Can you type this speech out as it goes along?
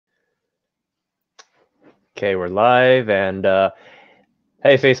Okay, we're live, and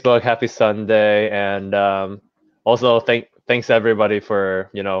hey, Facebook, happy Sunday, and also thanks everybody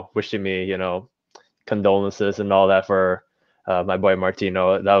for wishing me condolences and all that for my boy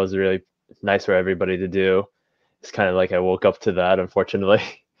Martino. That was really nice for everybody to do. It's kind of like I woke up to that, unfortunately,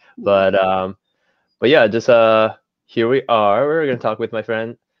 but yeah, just here we are. We're gonna talk with my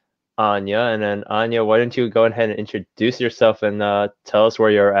friend Anya, and then Anya, why don't you go ahead and introduce yourself and tell us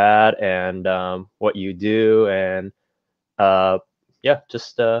where you're at and what you do, and yeah,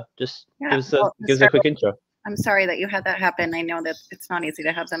 just Yeah, give us a quick intro. I'm sorry that you had that happen. I know that it's not easy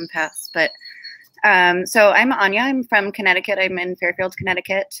to have them pass, but so I'm Anya. I'm from Connecticut. I'm in Fairfield,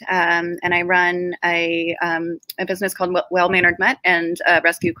 Connecticut, and I run a business called Well Mannered Mutt and a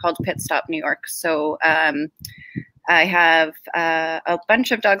rescue called Pit Stop New York. So I have a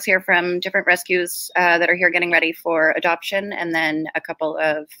bunch of dogs here from different rescues that are here getting ready for adoption, and then a couple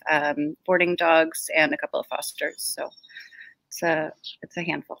of boarding dogs and a couple of fosters. So it's a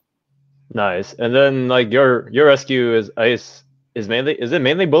handful. Nice. And then like your rescue is it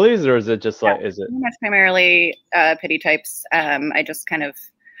mainly bullies, or is it just like is it primarily pity types? I just kind of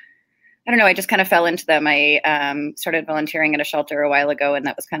fell into them. I started volunteering at a shelter a while ago, and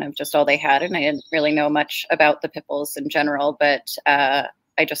that was kind of just all they had. And I didn't really know much about the pit bulls in general, but I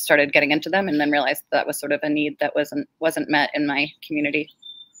just started getting into them, and then realized that was sort of a need that wasn't met in my community.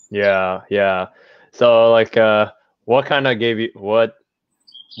 Yeah. So like, what kind of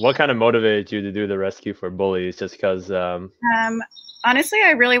motivated you to do the rescue for bullies? Just because? Honestly,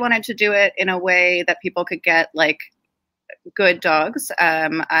 I really wanted to do it in a way that people could get like good dogs.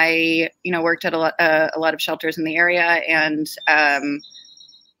 I worked at a lot of shelters in the area, and I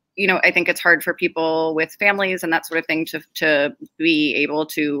think it's hard for people with families and that sort of thing to be able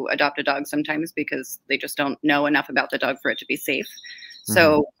to adopt a dog sometimes because they just don't know enough about the dog for it to be safe. Mm-hmm.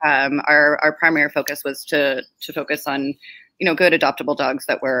 So our primary focus was to focus on good adoptable dogs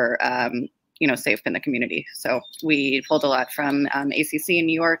that were safe in the community. So we pulled a lot from ACC in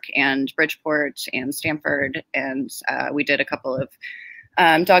New York and Bridgeport and Stamford, and we did a couple of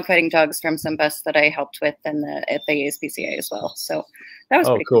dogfighting dogs from some busts that I helped with at the ASPCA as well. So that was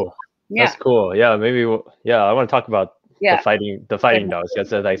pretty cool. Yeah. That's cool. Yeah, maybe I want to talk about the fighting dogs,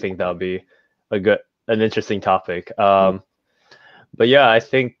 because I think that'll be an interesting topic. But yeah, I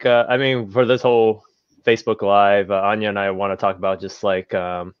think for this whole Facebook Live, Anya and I want to talk about just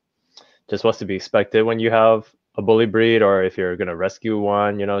what's to be expected when you have a bully breed, or if you're going to rescue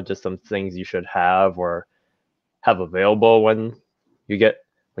one, just some things you should have or have available when you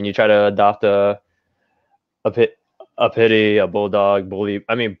try to adopt a pity, a bulldog, bully.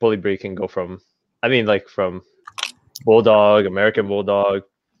 Bully breed can go from bulldog, American bulldog,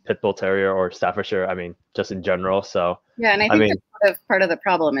 pit bull terrier, or Staffordshire. Just in general. So yeah, and I think that's part of the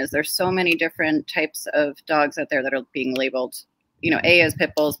problem is there's so many different types of dogs out there that are being labeled, A as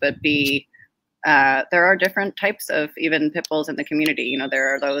pit bulls, but B, there are different types of even pit bulls in the community.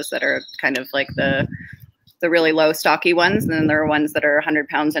 There are those that are kind of like the really low stocky ones, and then there are ones that are 100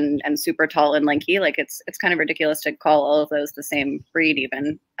 pounds and super tall and lanky. Like it's kind of ridiculous to call all of those the same breed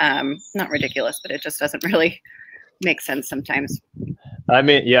even. Not ridiculous, but it just doesn't really make sense sometimes.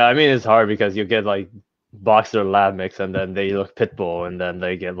 It's hard because you get like boxer lab mix, and then they look pit bull, and then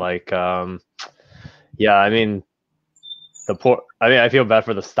they get like I feel bad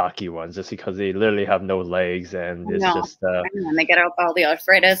for the stocky ones just because they literally have no legs, and it's just and they get all the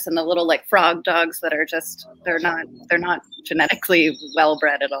arthritis, and the little like frog dogs that are just they're not genetically well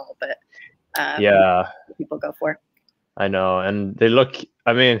bred at all, but people go for. I know, and they look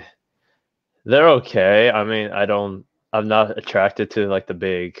they're okay. I'm not attracted to like the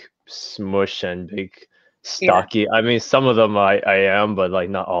big smush and big stocky. Yeah. Some of them I am, but like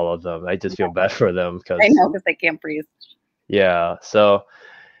not all of them. I just feel bad for them because I know because they can't breathe. Yeah. So,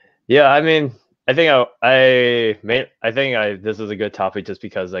 yeah. I think this is a good topic just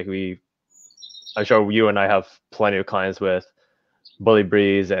because like I'm sure you and I have plenty of clients with bully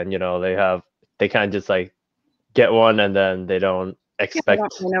breeds, and they kind of just like get one and then they don't expect. They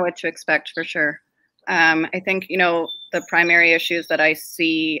don't know what to expect for sure. I think the primary issues that I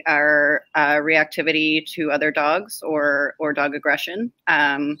see are reactivity to other dogs or dog aggression.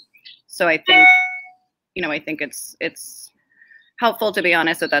 So I think it's helpful to be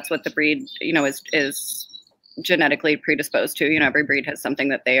honest that that's what the breed is genetically predisposed to. Every breed has something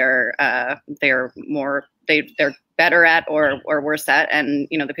that they're better at or worse at, and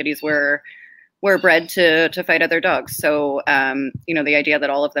the pitties were bred to fight other dogs. So the idea that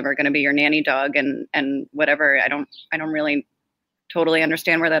all of them are going to be your nanny dog and whatever, I don't really totally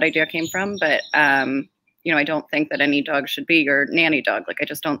understand where that idea came from, but I don't think that any dog should be your nanny dog. Like, I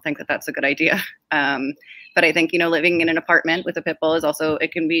just don't think that that's a good idea. But I think, living in an apartment with a pit bull is also,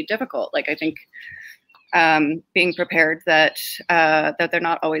 it can be difficult. Like, I think being prepared that they're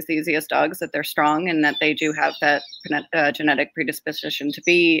not always the easiest dogs, that they're strong, and that they do have that genetic predisposition to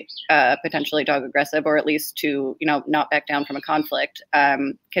be potentially dog aggressive, or at least to, not back down from a conflict,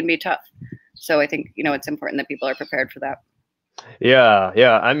 can be tough. So I think, it's important that people are prepared for that.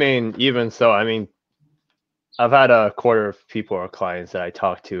 Yeah. I mean, even so, I mean, I've had a quarter of people or clients that I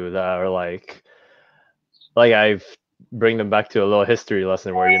talk to that are like I've bring them back to a little history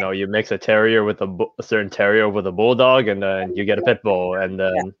lesson where, you mix a terrier with a certain terrier with a bulldog, and then you get a pit bull, and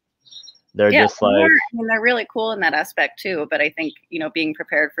then they're just like, I mean, they're really cool in that aspect too. But I think, being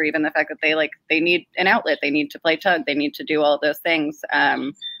prepared for even the fact that they need an outlet, they need to play tug, they need to do all of those things.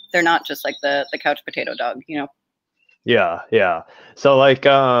 They're not just like the couch potato dog, Yeah. So like,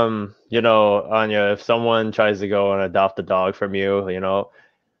 Anya, if someone tries to go and adopt a dog from you,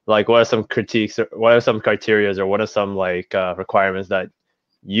 like what are some critiques, or what are some criterias, or what are some like requirements that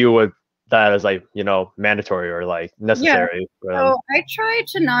you would, that is like, mandatory or like necessary? So I try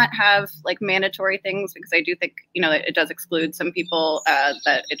to not have like mandatory things, because I do think, it does exclude some people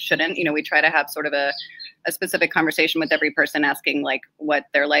that it shouldn't. We try to have sort of a specific conversation with every person, asking like what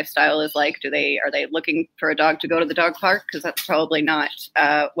their lifestyle is like. Are they looking for a dog to go to the dog park? Because that's probably not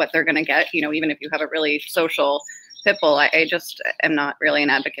what they're going to get. Even if you have a really social pit bull, I just am not really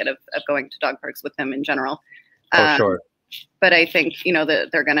an advocate of going to dog parks with them in general. Sure. But I think, that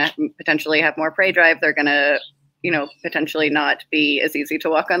they're going to potentially have more prey drive. They're going to, potentially not be as easy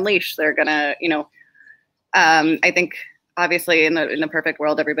to walk on leash. They're going to, I think obviously in the perfect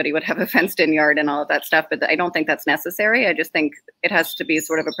world, everybody would have a fenced in yard and all of that stuff, but I don't think that's necessary. I just think it has to be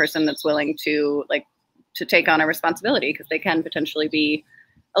sort of a person that's willing to take on a responsibility, because they can potentially be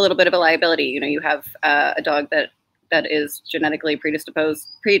a little bit of a liability. You have a dog that is genetically predisposed,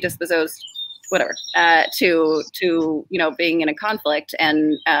 whatever, to being in a conflict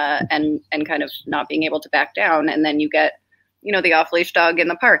and kind of not being able to back down, and then you get the off leash dog in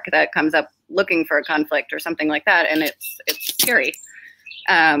the park that comes up looking for a conflict or something like that, and it's scary.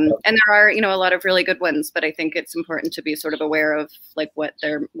 And there are a lot of really good ones, but I think it's important to be sort of aware of like what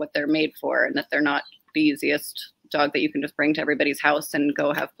they're made for, and that they're not the easiest dog that you can just bring to everybody's house and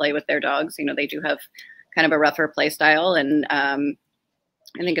go have play with their dogs. They do have kind of a rougher play style, and I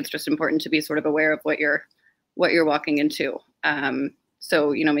think it's just important to be sort of aware of what you're walking into.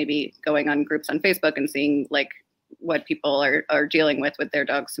 So, maybe going on groups on Facebook and seeing like what people are dealing with their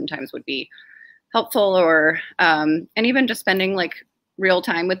dogs sometimes would be helpful, or, and even just spending like real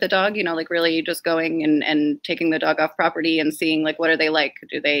time with the dog, like really just going and taking the dog off property and seeing like, what are they like?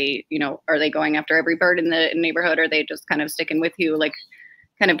 Do they, are they going after every bird in the neighborhood? Or are they just kind of sticking with you, like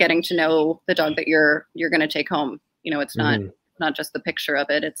kind of getting to know the dog that you're going to take home? It's not just the picture of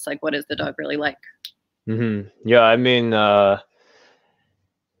it. It's like, what is the dog really like? Mm-hmm. Yeah. I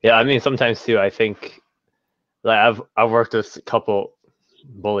mean, sometimes too, I think like I've worked with a couple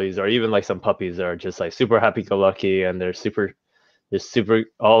bullies, or even like some puppies that are just like super happy-go-lucky, and they're super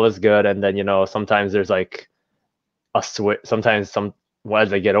all is good. And then, sometimes there's like a switch. Sometimes as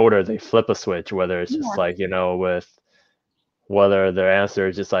they get older, they flip a switch, whether it's just like, with whether their answer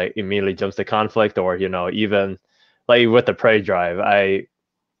is just like immediately jumps to conflict, or, even like with the prey drive. I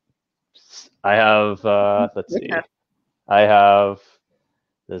have let's see, I have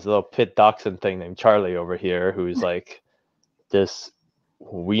this little pit dachshund thing named Charlie over here, who's like this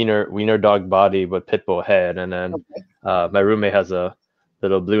wiener dog body but pit bull head, and then my roommate has a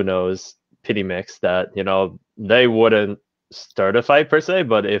little blue nose pitty mix that they wouldn't start a fight per se,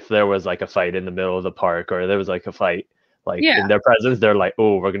 but if there was like a fight in the middle of the park, or there was like a fight like in their presence, they're like,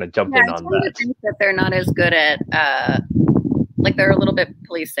 oh, we're gonna jump in on that. I think that they're not as good at like they're a little bit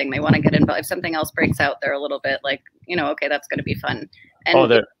policing. They want to get involved. If something else breaks out, they're a little bit like, okay, that's going to be fun.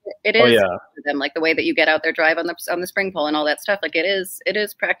 And it is for them, like the way that you get out there, drive on the spring pole and all that stuff. Like it is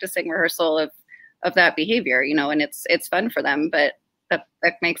practicing rehearsal of that behavior, and it's fun for them, but that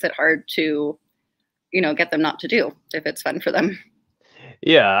makes it hard to, get them not to do if it's fun for them.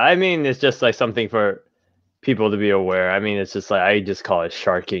 Yeah. I mean, it's just like something for people to be aware. I mean, it's just like, I just call it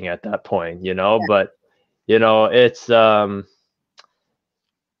sharking at that point, but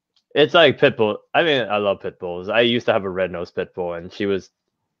it's like pit bull. I mean, I love pit bulls. I used to have a red-nosed pit bull, and she was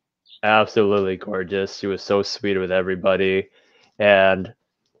absolutely gorgeous. She was so sweet with everybody, and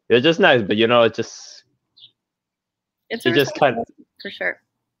it was just nice. But it just kind of, for sure.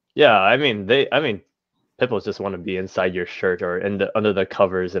 Yeah, I mean, pit bulls just want to be inside your shirt or under the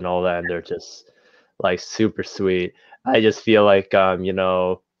covers and all that, and they're just like super sweet. I just feel like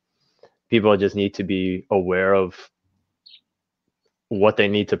people just need to be aware of what they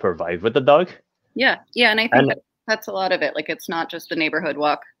need to provide with the dog. Yeah, and I think that's a lot of it. Like, it's not just the neighborhood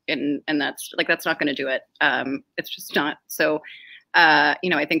walk, and that's not going to do it. It's just not. So,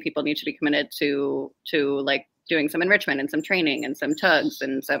 I think people need to be committed to like doing some enrichment and some training and some tugs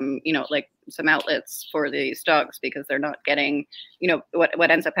and some, like some outlets for these dogs, because they're not getting,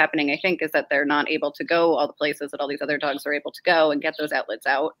 what ends up happening, I think, is that they're not able to go all the places that all these other dogs are able to go and get those outlets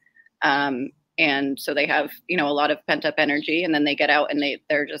out. And so they have, a lot of pent up energy, and then they get out and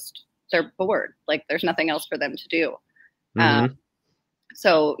they're bored. Like, there's nothing else for them to do.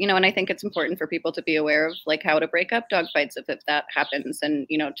 So, and I think it's important for people to be aware of like how to break up dog fights if that happens, and,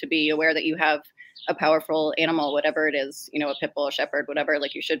 to be aware that you have a powerful animal, whatever it is, a pit bull, a shepherd, whatever,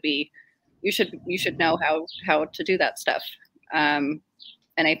 like you should know how to do that stuff. And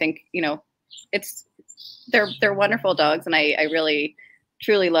I think, they're wonderful dogs, and I really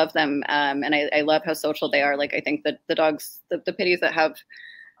truly love them. And I love how social they are. Like, I think that the dogs, the pitties that have,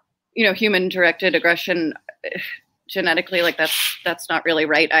 human directed aggression, genetically, like that's not really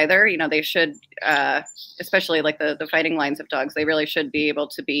right either. They should, especially like the fighting lines of dogs, they really should be able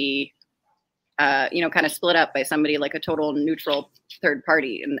to be, kind of split up by somebody like a total neutral third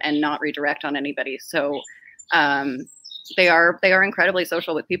party and not redirect on anybody. So they are incredibly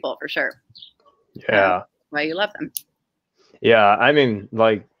social with people, for sure. Yeah. Why you love them. Yeah. I mean,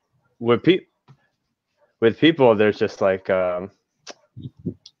 like with people, there's just like,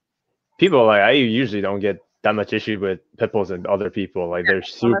 people, like, I usually don't get that much issue with pit bulls and other people. Like, they're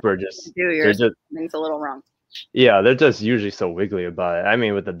super they're just things a little wrong. Yeah, they're just usually so wiggly about it. I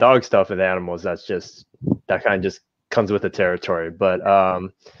mean, with the dog stuff with animals, that kind of just comes with the territory. But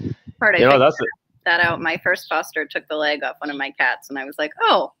that's that out. My first foster took the leg off one of my cats, and I was like,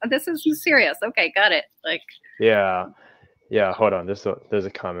 "Oh, this is serious. Okay, got it." Like, yeah. Hold on, there's a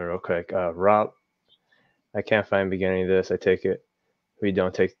comment real quick. Rob, I can't find beginning of this. I take it we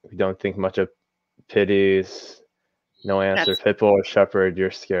don't think much of pitties. No answer. Pit bull or shepherd, you're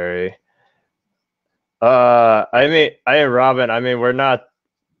scary. I am Robin. I mean, we're not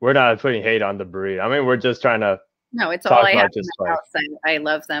putting hate on the breed. I mean, we're just trying to. No, it's all I have in my house. I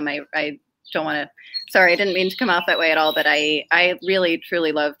love them. I don't want to. Sorry, I didn't mean to come off that way at all. But I really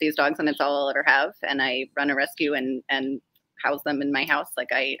truly love these dogs, and it's all I'll ever have. And I run a rescue and house them in my house. Like,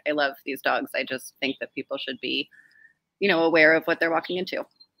 I love these dogs. I just think that people should be, aware of what they're walking into.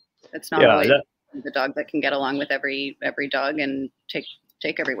 It's not always the dog that can get along with every dog and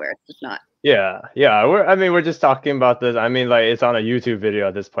take everywhere. It's just not. Yeah. We're just talking about this. I mean, like, it's on a YouTube video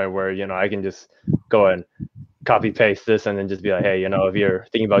at this point where, I can just go and copy paste this and then just be like, hey, if you're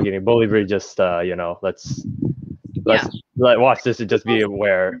thinking about getting a bully breed, just let's watch this and just be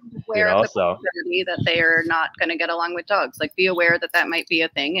aware of the possibility that they are not going to get along with dogs. Like, be aware that might be a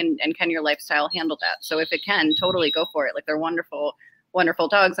thing, and can your lifestyle handle that? So if it can, totally go for it. Like, they're wonderful, wonderful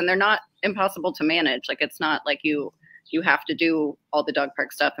dogs, and they're not impossible to manage. Like, it's not like you have to do all the dog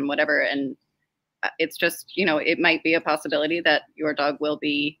park stuff and whatever. And it's just, it might be a possibility that your dog will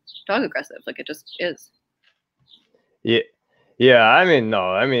be dog aggressive. Like, it just is. Yeah. I mean, no,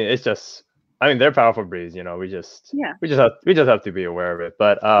 I mean, it's just, they're powerful breeds, we just have to be aware of it.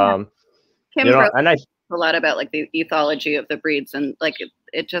 But, Kim wrote a lot about like the ethology of the breeds, and like,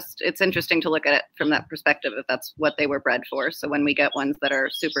 it's interesting to look at it from that perspective, if that's what they were bred for. So when we get ones that are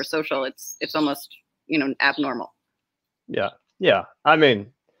super social, it's almost, abnormal. Yeah. I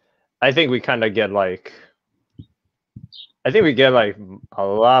mean, I think we kind of get like, a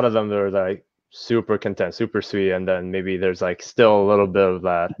lot of them that are like super content, super sweet, and then maybe there's like still a little bit of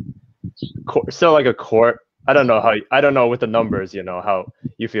that, still like a core. I don't know with the numbers, how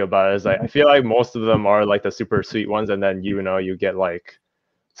you feel about it. It's like, I feel like most of them are like the super sweet ones, and then you get like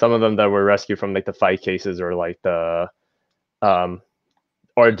some of them that were rescued from like the fight cases, or like the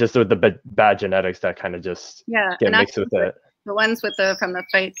or just with the bad genetics that kind of just get mixed with it. The ones from the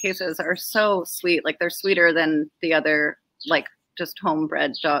fight cases are so sweet. Like, they're sweeter than the other, like, just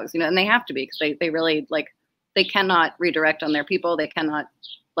homebred dogs, and they have to be, because they really, like, they cannot redirect on their people. They cannot,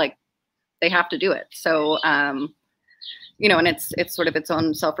 like, they have to do it. So, and it's sort of its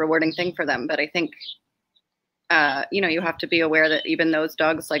own self-rewarding thing for them. But I think, you have to be aware that even those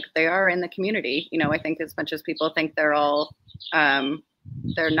dogs, like, they are in the community. I think as much as people think they're all,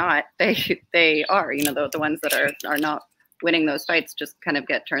 they're not. They are. The ones that are not winning those fights just kind of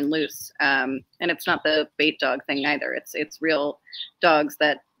get turned loose. And it's not the bait dog thing either. It's real dogs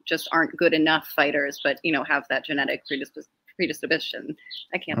that just aren't good enough fighters, but have that genetic predisposition.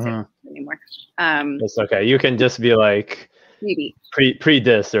 I can't say that anymore. It's okay. You can just be like maybe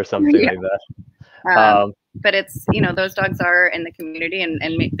pre-dis or something like that. but it's, those dogs are in the community, and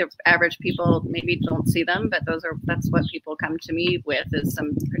the average people maybe don't see them, but that's what people come to me with, is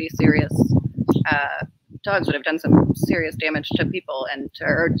some pretty serious dogs that have done some serious damage to people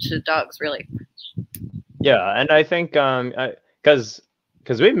or to dogs, really. Yeah, and I think because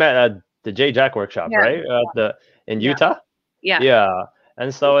we met at the J Jack workshop, Yeah. right? In Utah. Yeah,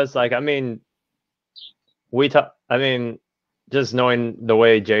 and so it's like, I mean, just knowing the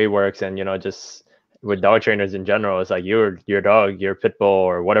way Jay works, and just with dog trainers in general, it's like your dog, your pit bull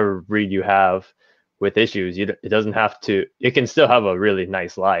or whatever breed you have with issues, it doesn't have to. It can still have a really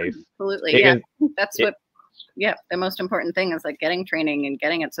nice life. Absolutely, that's what. Yeah, the most important thing is like getting training and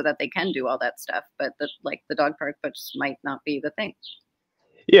getting it so that they can do all that stuff. But the dog park just might not be the thing.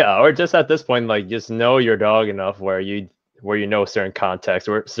 Yeah, or just at this point, like, just know your dog enough where you know certain contexts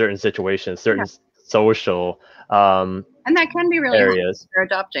or certain situations, certain social and that can be really areas. Hard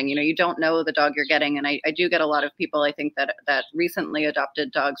for adopting. You don't know the dog you're getting, and I do get a lot of people, I think, that recently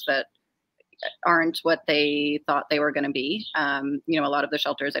adopted dogs that aren't what they thought they were going to be. A lot of the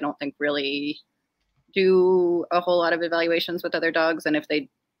shelters, I don't think, really do a whole lot of evaluations with other dogs, and if they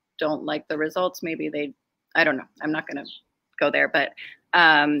don't like the results, maybe I don't know. I'm not going to go there, but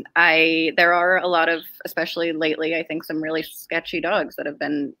there are a lot of, especially lately, I think, some really sketchy dogs that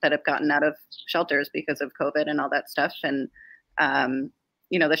have gotten out of shelters because of COVID and all that stuff. And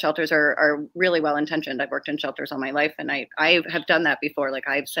the shelters are really well intentioned. I've worked in shelters all my life, and I have done that before. Like,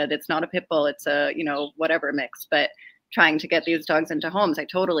 I've said, it's not a pit bull, it's a whatever mix, but trying to get these dogs into homes, I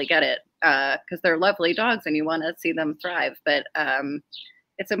totally get it, because they're lovely dogs and you want to see them thrive. But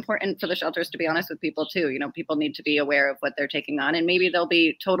it's important for the shelters to be honest with people too. People need to be aware of what they're taking on, and maybe they'll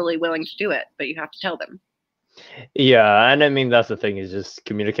be totally willing to do it, but you have to tell them. Yeah, and I mean, that's the thing, is just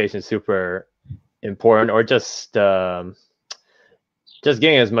communication is super important, or just getting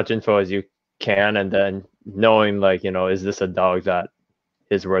as much info as you can, and then knowing, like, is this a dog that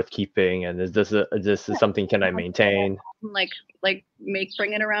is worth keeping, and is this something can I maintain?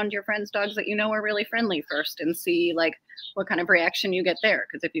 Bring it around your friends' dogs that are really friendly first, and see like what kind of reaction you get there.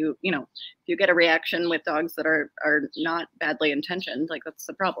 Because if you get a reaction with dogs that are not badly intentioned, like, that's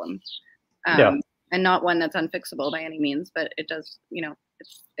the problem. And not one that's unfixable by any means, but it does,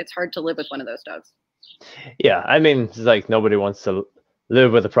 it's hard to live with one of those dogs. Yeah, I mean, it's like nobody wants to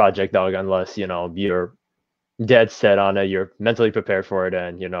live with a project dog unless you're dead set on it, you're mentally prepared for it,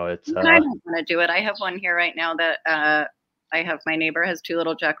 and it's I don't want to do it. I have one here right now that my neighbor has 2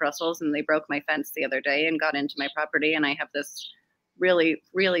 little Jack Russells, and they broke my fence the other day and got into my property, and I have this really,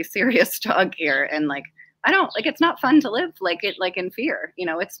 really serious dog here, and like, I don't like, it's not fun to live like in fear.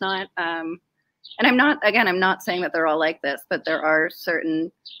 It's not and I'm not saying that they're all like this, but there are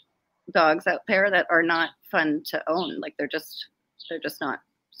certain dogs out there that are not fun to own. Like, they're just not.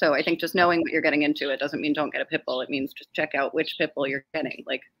 So I think just knowing what you're getting into, it doesn't mean don't get a pit bull. It means just check out which pit bull you're getting.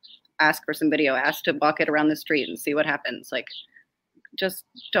 Like, ask for some video, ask to walk it around the street and see what happens. Like, just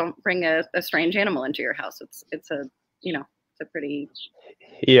don't bring a strange animal into your house. It's a pretty.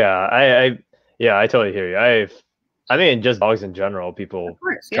 Yeah, I totally hear you. I mean, just dogs in general, people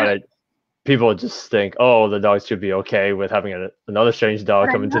people just think, oh, the dogs should be okay with having another strange dog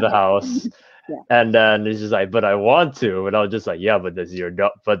come into the house. Yeah. And then it's just like, but I want to, and I was just like, yeah, but does your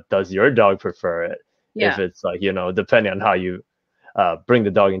dog prefer it? Yeah. If it's like, depending on how you bring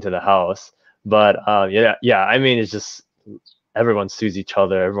the dog into the house. But yeah, I mean, it's just everyone sues each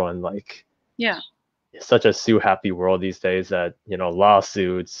other. Everyone, like, it's such a sue happy world these days that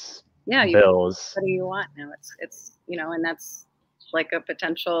lawsuits, bills. What do you want now? It's and that's like a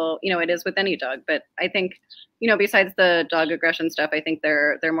potential, it is with any dog. But I think, besides the dog aggression stuff, I think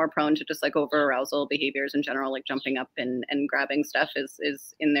they're more prone to just like over arousal behaviors in general, like jumping up and grabbing stuff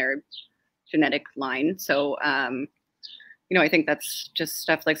is in their genetic line. So, I think that's just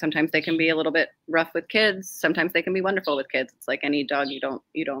stuff, like, sometimes they can be a little bit rough with kids. Sometimes they can be wonderful with kids. It's like any dog, you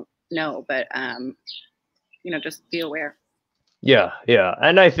don't know, but, just be aware. Yeah.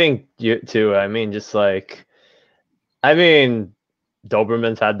 And I think you too, I mean, just like,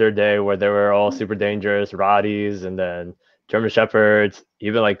 Dobermans had their day where they were all super dangerous, Rotties, and then German Shepherds,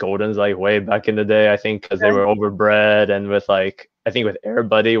 even like Goldens, like way back in the day, I think, because they were overbred. And with like, I think with Air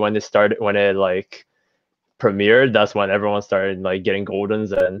Buddy, when it like premiered, that's when everyone started like getting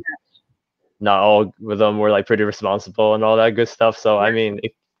Goldens, and not all of them were like pretty responsible and all that good stuff. So I mean,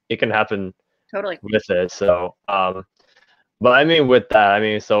 it can happen totally with it. So but I mean, with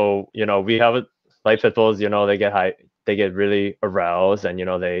that, so we have like pit bulls, they get really aroused, and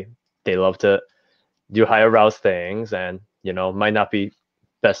they love to do high aroused things, and might not be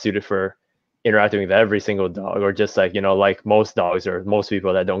best suited for interacting with every single dog, or just like like most dogs or most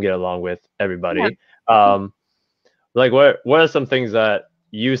people that don't get along with everybody. Like what are some things that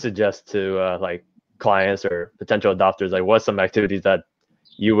you suggest to like clients or potential adopters? Like what's some activities that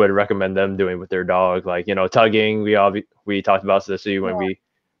you would recommend them doing with their dog? Like, you know, tugging, we talked about this when we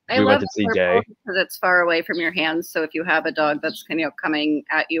went to see Jay. Because it's far away from your hands. So if you have a dog that's kind of coming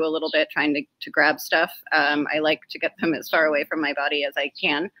at you a little bit, trying to grab stuff, I like to get them as far away from my body as I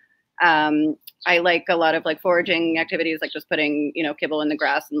can. I like a lot of like foraging activities, like just putting, you know, kibble in the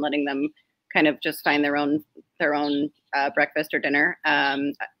grass and letting them kind of just find their own breakfast or dinner.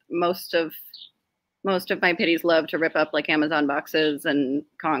 Most of my pitties love to rip up like Amazon boxes and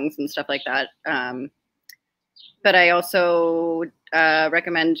Kongs and stuff like that. But I also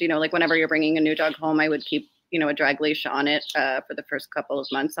recommend, you know, like whenever you're bringing a new dog home, I would keep, you know, a drag leash on it for the first couple of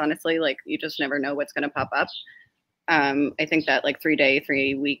months. Honestly, like you just never know what's going to pop up. I think that like 3-day,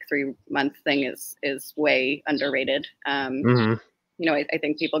 3-week, 3-month thing is way underrated. You know, I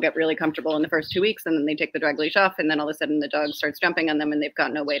think people get really comfortable in the first 2 weeks and then they take the drag leash off and then all of a sudden the dog starts jumping on them and they've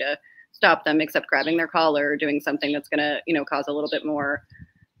got no way to stop them except grabbing their collar or doing something that's going to, you know, cause a little bit more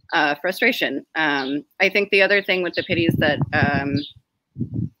frustration. I think the other thing with the pitties that,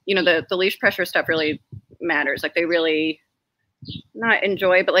 you know, the leash pressure stuff really matters. Like they really not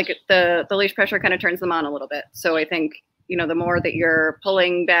enjoy, but like the leash pressure kind of turns them on a little bit. So I think, you know, the more that you're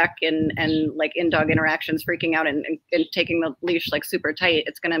pulling back and like in dog interactions, freaking out and taking the leash like super tight,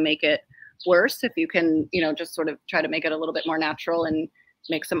 it's going to make it worse. If you can, you know, just sort of try to make it a little bit more natural and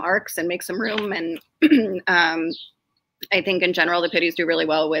make some arcs and make some room. And I think in general, the pitties do really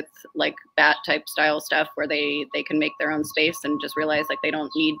well with like bat type style stuff where they can make their own space and just realize like they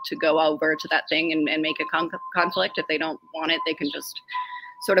don't need to go over to that thing and make a conflict. If they don't want it, they can just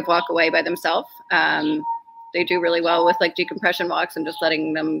sort of walk away by themselves. They do really well with like decompression walks and just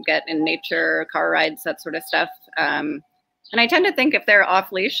letting them get in nature, car rides, that sort of stuff. And I tend to think if they're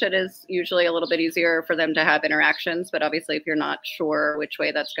off leash, it is usually a little bit easier for them to have interactions. But obviously, if you're not sure which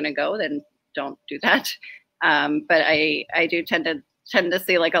way that's going to go, then don't do that. But I do tend to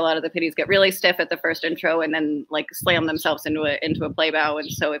see like a lot of the pitties get really stiff at the first intro and then like slam themselves into a play bow.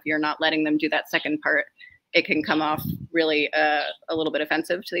 And so if you're not letting them do that second part, it can come off really a little bit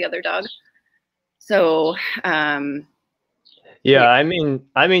offensive to the other dog. So yeah, I mean,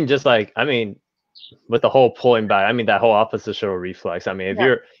 with the whole pulling back, I mean that whole oppositional reflex. I mean,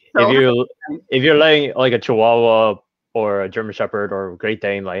 if you're letting like a Chihuahua or a German Shepherd or Great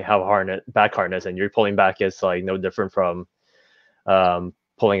Dane like have back harness and you're pulling back, it's like no different from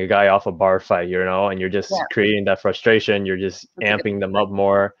pulling a guy off a bar fight, you know, and you're just creating that frustration. You're just amping them up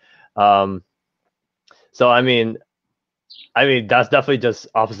more. So I mean that's definitely just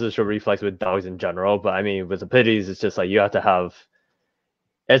oppositional reflex with dogs in general. But I mean with the pitties, it's just like you have to have.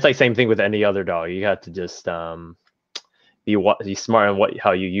 It's like same thing with any other dog. You have to just be smart on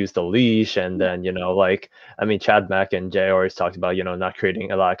how you use the leash, and then, you know, like I mean Chad Mack and Jay always talked about, you know, not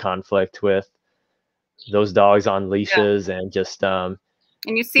creating a lot of conflict with those dogs on leashes and just and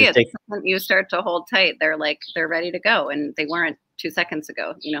you see it when you start to hold tight, they're ready to go, and they weren't 2 seconds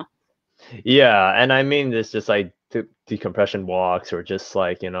ago, you know. Yeah, and I mean it's just like decompression walks or just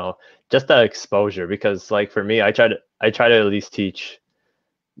like, you know, just that exposure, because like for me I try to at least teach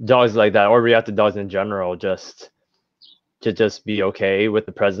dogs like that, or reactive dogs in general, just to be okay with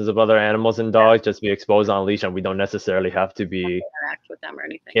the presence of other animals and dogs, just be exposed on a leash, and we don't necessarily have to be interact with them or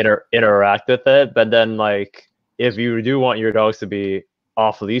anything. Interact with it. But then like if you do want your dogs to be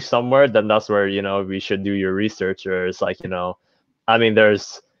off leash somewhere, then that's where, you know, we should do your research. Or it's like, you know, I mean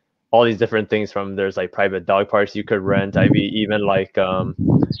there's all these different things, from there's like private dog parks you could rent. I mean even like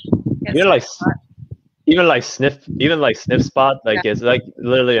sniff spot, like it's like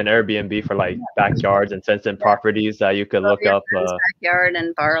literally an Airbnb for like backyards and fenced-in properties that you could look up backyard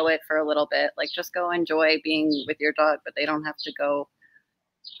and borrow it for a little bit. Like just go enjoy being with your dog, but they don't have to go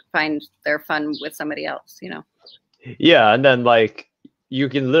find their fun with somebody else, you know. Yeah, and then like you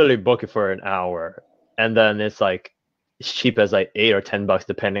can literally book it for an hour, and then it's like as cheap as like $8 or $10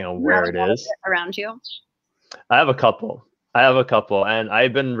 depending on where it is. Around you? I have a couple, and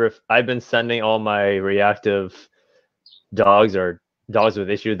I've been sending all my reactive dogs or dogs with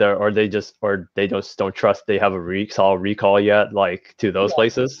issues there, or they just don't trust they have a recall yet, like to those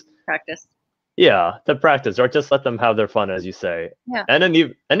places. Practice. Yeah, to practice, or just let them have their fun, as you say. Yeah. And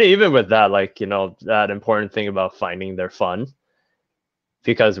then even with that, like, you know, that important thing about finding their fun,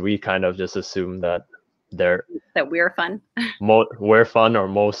 because we kind of just assume that we're fun. We're fun, or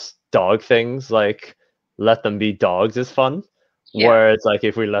most dog things, like let them be dogs is fun. Yeah. Where it's like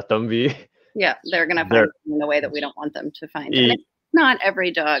if we let them be, yeah, they're gonna find in the way that we don't want them to find. And it's not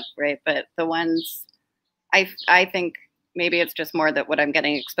every dog, right? But the ones I think maybe it's just more that what I'm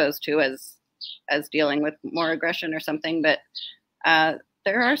getting exposed to as as dealing with more aggression or something. But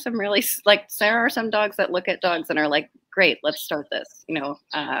there are some really there are some dogs that look at dogs and are like, great, let's start this.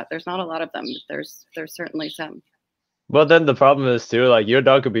 There's not a lot of them, but there's certainly some. Well, then the problem is too, like your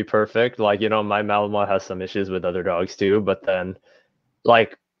dog could be perfect. Like, my Malinois has some issues with other dogs too, but then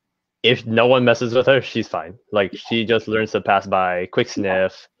like if no one messes with her, she's fine. Like she just learns to pass by, quick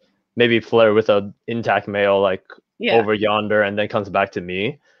sniff, maybe flirt with a intact male like over yonder, and then comes back to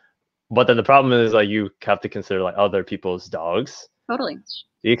me. But then the problem is like you have to consider like other people's dogs. Totally.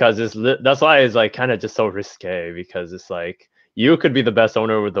 Because that's why it's like kind of just so risque, because it's like you could be the best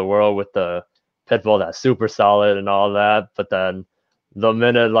owner with the world with the pit bull that's super solid and all that, but then the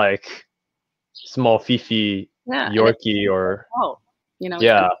minute like small Fifi Yorkie or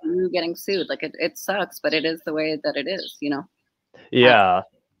you getting sued, like it sucks, but it is the way that it is,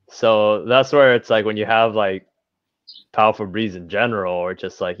 so that's where it's like when you have like powerful breeds in general, or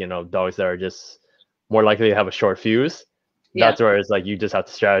just like dogs that are just more likely to have a short fuse, that's where it's like you just have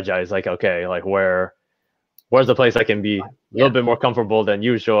to strategize, like, okay, like where's the place I can be a little bit more comfortable than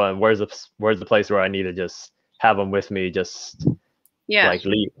usual, and where's the place where I need to just have them with me, just like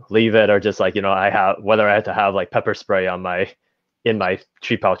leave it, or just like I have, whether I had to have like pepper spray in my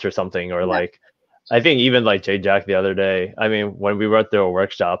tree pouch or something, or like I think even like J Jack the other day, I mean when we were at their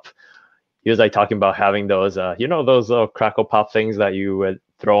workshop, he was like talking about having those those little crackle pop things that you would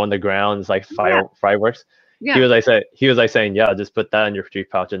throw on the ground, it's like fireworks. He was like saying, just put that in your tree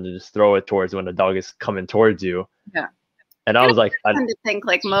pouch and just throw it towards when the dog is coming towards you. And I was like, I tend to think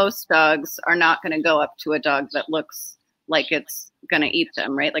like most dogs are not going to go up to a dog that looks like it's going to eat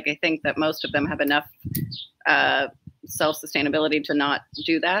them, right? Like I think that most of them have enough self-sustainability to not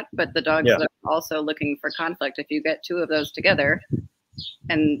do that. But the dogs that are also looking for conflict, if you get two of those together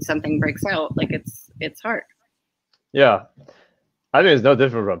and something breaks out, like it's hard. Yeah. I mean, it's no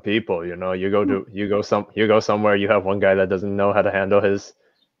different from people, you go somewhere, you have one guy that doesn't know how to handle his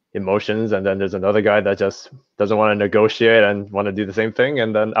emotions, and then there's another guy that just doesn't want to negotiate and want to do the same thing,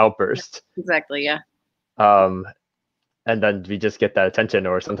 and then outburst. Exactly. Yeah. And then we just get that attention,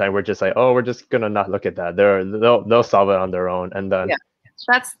 or sometimes we're just like, oh, we're just gonna not look at that. They'll solve it on their own, and then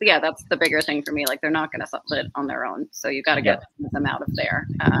that's the bigger thing for me. Like they're not gonna solve it on their own, so you got to get them out of there.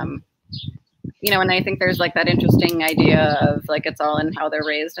 And I think there's like that interesting idea of like it's all in how they're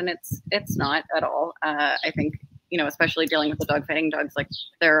raised, and it's not at all. I think especially dealing with the dog fighting dogs, like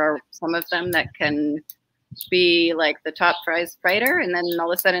there are some of them that can be like the top prize fighter, and then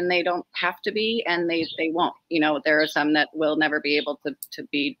all of a sudden they don't have to be, and they won't. There are some that will never be able to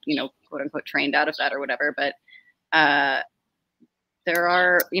be quote unquote trained out of that or whatever. But there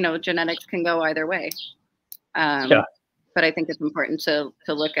are genetics can go either way. But I think it's important to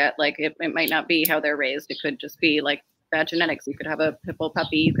look at like it might not be how they're raised. It could just be like bad genetics. You could have a pit bull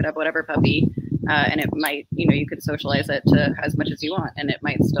puppy, you could have whatever puppy, and it might, you could socialize it to as much as you want, and it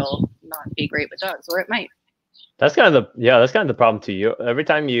might still not be great with dogs, or it might. That's kind of the problem to you. Every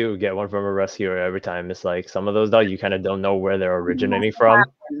time you get one from a rescuer, every time it's like some of those dogs you kind of don't know where they're originating from.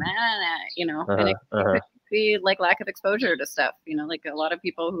 And it could be like lack of exposure to stuff. Like a lot of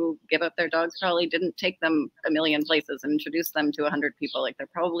people who give up their dogs probably didn't take them a million places and introduce them to 100 people. Like they're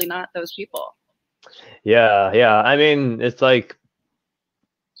probably not those people. Yeah. I mean, it's like,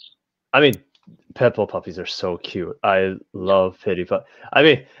 pit bull puppies are so cute. I love pity pup. I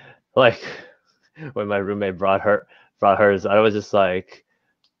mean, like when my roommate brought hers, I was just like,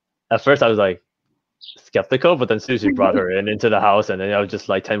 at first I was like skeptical, but then as soon as she brought her into the house, and then I was just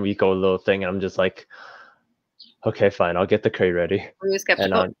like 10-week-old little thing, and I'm just like, okay, fine, I'll get the crate ready. Were you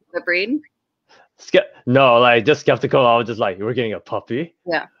skeptical of the breed? No, like just skeptical. I was just like, we're getting a puppy.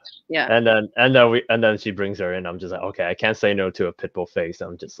 Yeah. And then she brings her in. I'm just like, okay, I can't say no to a pit bull face.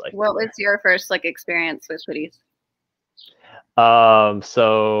 I'm just like, what was your first like experience with pitties?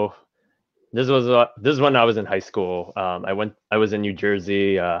 So this is when I was in high school. I was in New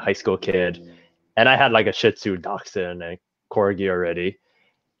Jersey, high school kid, and I had like a Shih Tzu, Dachshund, and Corgi already.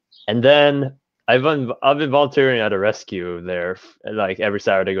 And then I've been volunteering at a rescue there, like every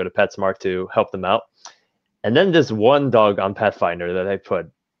Saturday I go to PetSmart to help them out. And then this one dog on Pathfinder that I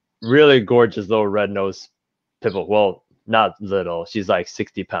put, really gorgeous little red-nosed pit bull. Well, not little. She's like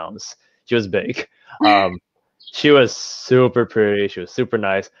 60 pounds. She was big. She was super pretty. She was super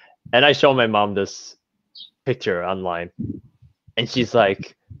nice. And I showed my mom this picture online, and she's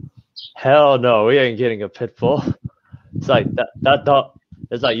like, hell no, we ain't getting a pit bull. It's like that dog.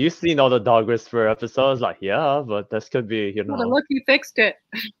 It's like, you've seen all the Dog Whisperer episodes. Like, yeah, but this could be, look, you fixed it.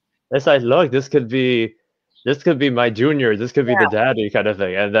 It's like, look, this could be my junior. This could be the daddy kind of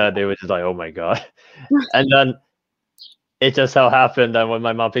thing. And then they were just like, oh my God. And then it just so happened that when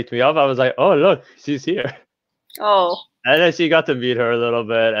my mom picked me up, I was like, oh, look, she's here. Oh. And then she got to meet her a little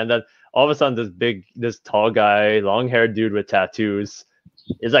bit. And then all of a sudden, this tall guy, long-haired dude with tattoos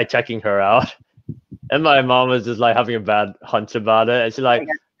is like checking her out. And my mom was just like having a bad hunch about it. And she's like,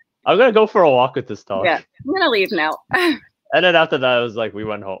 I'm going to go for a walk with this dog. Yeah, I'm going to leave now. And then after that, it was like, we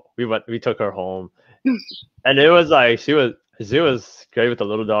went home. We took her home. And it was like, she was great with the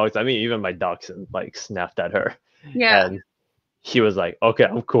little dogs. I mean, even my dachshund like snapped at her. Yeah. And she was like, okay,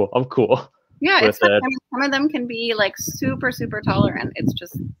 I'm cool. Yeah, it's not, I mean, some of them can be like super, super tolerant. It's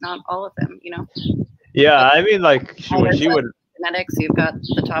just not all of them, you know? Yeah, I mean, like, she would. Genetics, you've got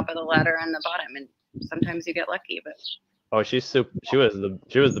the top of the ladder and the bottom, and sometimes you get lucky, but. Oh, she was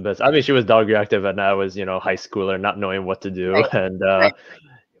the best. I mean, she was dog reactive, and I was, high schooler, not knowing what to do, right. And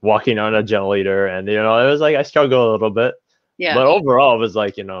walking on a gel eater, and it was like I struggled a little bit. Yeah. But overall, it was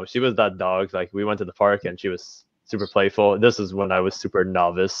like, she was that dog. Like, we went to the park, and she was super playful. This is when I was super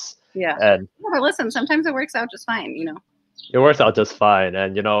novice. Yeah. And but listen, sometimes it works out just fine, It works out just fine,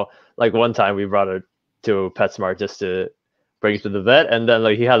 and like one time we brought her to PetSmart just to bring her to the vet, and then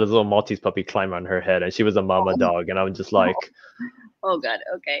like he had this little Maltese puppy climb on her head, and she was a mama dog, and I was just like, oh god,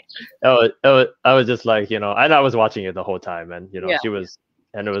 okay. I was just like, and I was watching it the whole time, and she was,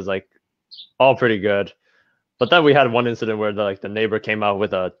 and it was like all pretty good. But then we had one incident where the neighbor came out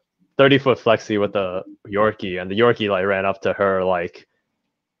with a 30-foot flexi with a Yorkie, and the Yorkie like ran up to her like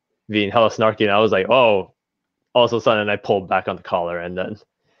being hella snarky, and I was like, oh, all of a sudden I pulled back on the collar, and then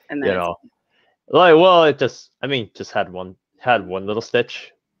like, well, it just had one little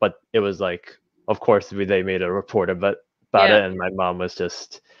stitch, but it was like, of course they made a report about it, and my mom was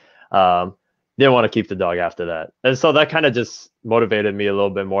just didn't want to keep the dog after that, and so that kind of just motivated me a little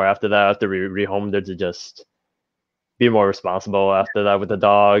bit more after that, after we rehomed her, to just be more responsible after that with the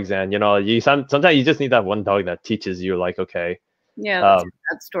dogs. And sometimes you just need that one dog that teaches you, like, okay. Yeah, that's a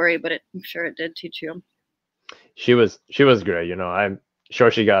sad story, but I'm sure it did teach you. She was great. I'm sure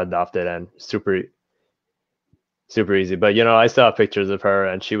she got adopted, and super easy. But I saw pictures of her,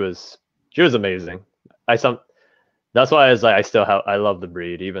 and she was amazing. That's why I love the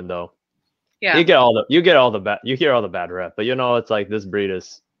breed, even though you hear all the bad rep. But it's like, this breed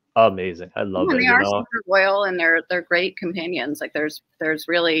is amazing. I love it. They are super loyal, and they're great companions. Like there's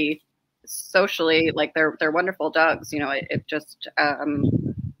really socially, like they're wonderful dogs. It just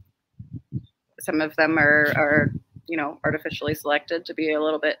some of them are artificially selected to be a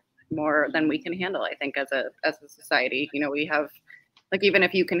little bit more than we can handle, I think, as a society. We have, like, even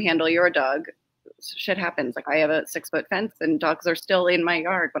if you can handle your dog, shit happens. Like, I have a 6-foot fence, and dogs are still in my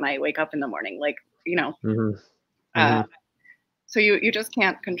yard when I wake up in the morning. Like, so you just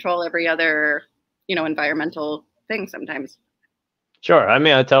can't control every other environmental thing sometimes. Sure. I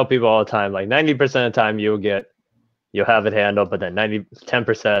mean, I tell people all the time, like 90% of the time you'll have it handled, but then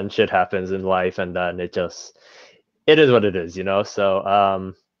 10% shit happens in life, and then it is what it is,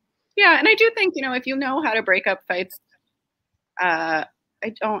 So yeah, and I do think, if you know how to break up fights,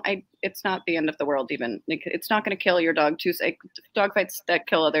 it's not the end of the world. Even, like, it's not going to kill your dog too. Like, dog fights that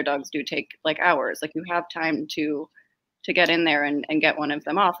kill other dogs do take like hours. Like, you have time to get in there and get one of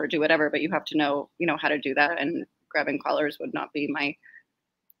them off or do whatever, but you have to know how to do that. And grabbing collars would not be my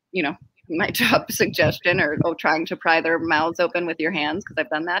my top suggestion, or trying to pry their mouths open with your hands, because I've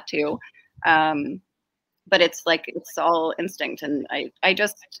done that too. But it's like, it's all instinct, and I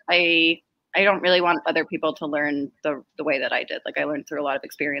don't really want other people to learn the way that I did. Like, I learned through a lot of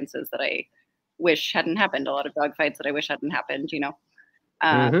experiences that I wish hadn't happened, a lot of dog fights that I wish hadn't happened,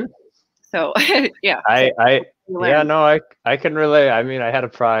 So yeah. I can relate. I mean, I had to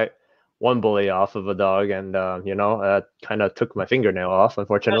pry one bully off of a dog, and kind of took my fingernail off,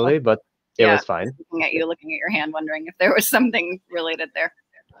 unfortunately, but it was fine. Looking at your hand, wondering if there was something related there.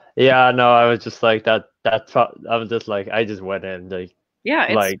 Yeah, no, I was just like that. I was just like, I just went in. Like, yeah,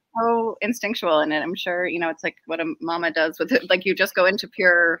 it's like, so instinctual, and I'm sure it's like what a mama does with it. Like, you just go into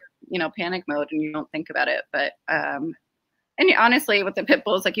pure panic mode, and you don't think about it. But and honestly, with the pit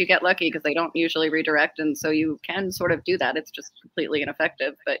bulls, like, you get lucky because they don't usually redirect, and so you can sort of do that. It's just completely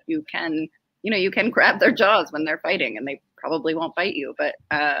ineffective, but you can grab their jaws when they're fighting, and they probably won't bite you. But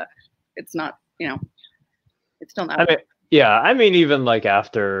it's not, it's still not. I mean, yeah, I mean, even like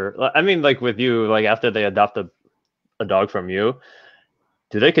after, like with you, like after they adopt a dog from you,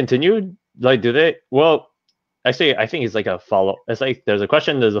 do they continue? Like, do they? Well, actually, I think it's like a follow. It's like there's a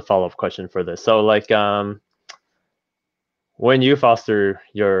question, there's a follow-up question for this. So like, when you foster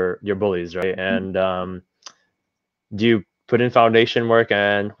your bullies, right? And do you put in foundation work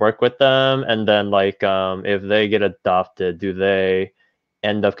and work with them, and then like if they get adopted, do they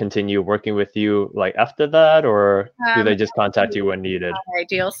end up continue working with you like after that, or do they just contact you That's when needed? the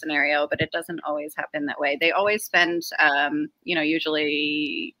ideal scenario, but it doesn't always happen that way. They always spend,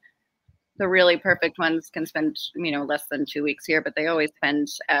 usually the really perfect ones can spend, less than 2 weeks here, but they always spend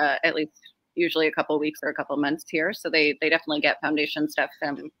at least usually a couple weeks or a couple months here. So they definitely get foundation stuff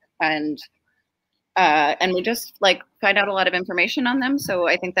and we just like find out a lot of information on them. So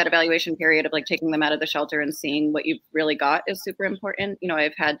I think that evaluation period of like taking them out of the shelter and seeing what you've really got is super important.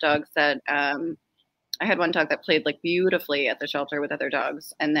 I've had dogs that I had one dog that played like beautifully at the shelter with other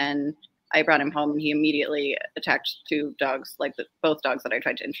dogs, and then I brought him home and he immediately attacked two dogs, like both dogs that I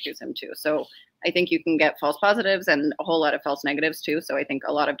tried to introduce him to. So I think you can get false positives and a whole lot of false negatives too. So I think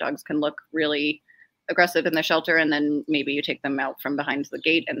a lot of dogs can look really aggressive in the shelter, and then maybe you take them out from behind the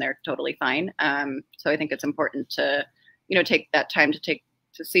gate and they're totally fine. So I think it's important to, take that time to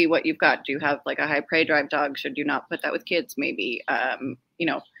see what you've got. Do you have like a high prey drive dog? Should you not put that with kids? Maybe,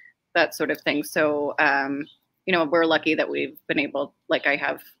 that sort of thing. So, we're lucky that we've been able, like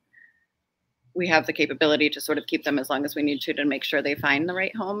we have the capability to sort of keep them as long as we need to make sure they find the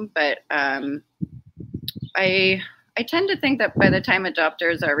right home. But I tend to think that by the time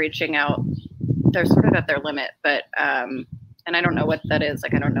adopters are reaching out, they're sort of at their limit. But and I don't know what that is.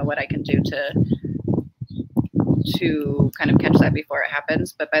 Like I don't know what I can do to kind of catch that before it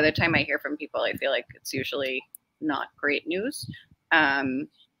happens. But by the time I hear from people, I feel like it's usually not great news. But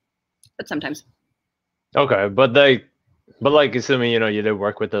sometimes. Okay, but like assuming you did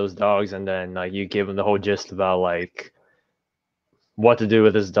work with those dogs, and then like you give them the whole gist about like what to do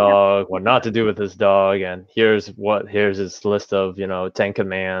with this dog, what not to do with this dog, and here's his list of 10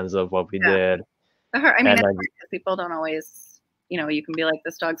 commands of what we did. I mean, people don't always, you can be like,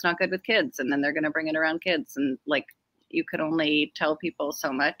 this dog's not good with kids, and then they're going to bring it around kids, and like you could only tell people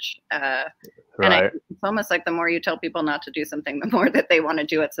so much. Right. And it's almost like the more you tell people not to do something, the more that they want to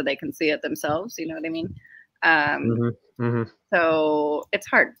do it so they can see it themselves. You know what I mean? So it's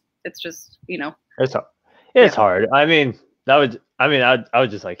hard. It's just, It's hard. It's hard. I mean, I was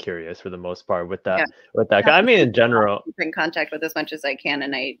just like curious for the most part with that. I mean, in general, keep in contact with as much as I can,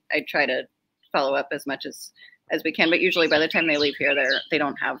 and I try to follow up as much as we can. But usually, by the time they leave here, they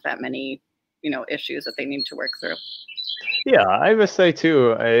don't have that many, issues that they need to work through. Yeah, I would say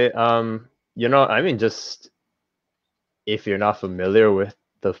too. I mean, just if you're not familiar with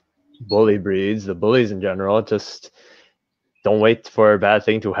the bully breeds, the bullies in general, just don't wait for a bad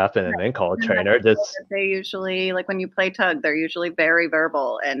thing to happen and then call a trainer. They usually, like when you play tug, they're usually very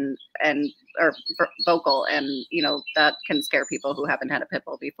verbal and vocal, and that can scare people who haven't had a pit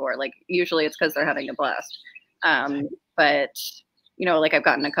bull before. Like usually it's because they're having a blast. But like I've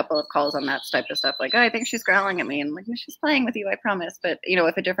gotten a couple of calls on that type of stuff. Like, oh, I think she's growling at me, and like, she's playing with you, I promise. But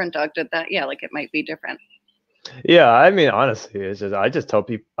if a different dog did that, yeah, like it might be different. Yeah, I mean, honestly, it's just I just tell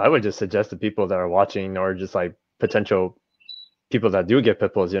people, I would just suggest to people that are watching, or just like potential people that do get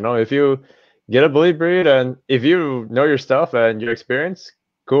pit bulls, if you get a bully breed and if you know your stuff and your experience,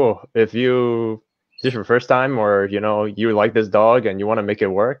 cool. If you just your first time, or you like this dog and you want to make it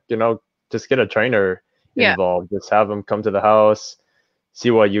work, just get a trainer involved. Just have them come to the house,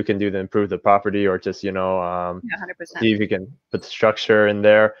 see what you can do to improve the property, or just 100%. See if you can put the structure in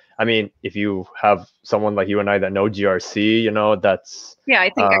there. I mean, if you have someone like you and I that know GRC, that's I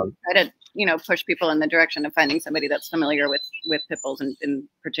think I try to push people in the direction of finding somebody that's familiar with pit bulls in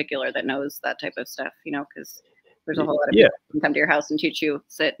particular, that knows that type of stuff, because there's a whole lot of people who can come to your house and teach you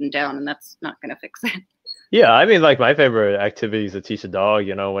sit and down, and that's not going to fix it. Yeah, I mean, like my favorite activities to teach a dog,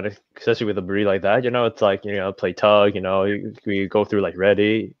 especially with a breed like that, it's like, play tug, we go through like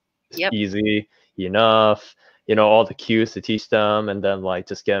ready, easy enough, all the cues to teach them, and then like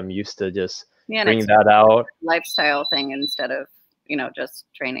just get them used to just bringing that out. Lifestyle thing instead of, just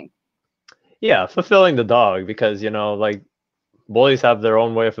training. Yeah, fulfilling the dog, because, like bullies have their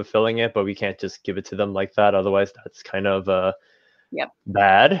own way of fulfilling it, but we can't just give it to them like that. Otherwise, that's kind of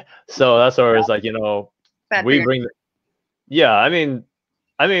bad. So that's always like, we bring. I mean,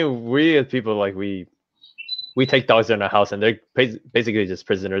 we as people, like we take dogs in our house, and they're basically just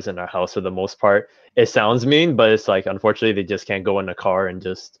prisoners in our house for the most part. It sounds mean, but it's like, unfortunately, they just can't go in a car and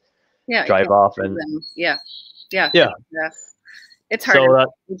just drive off. And it's hard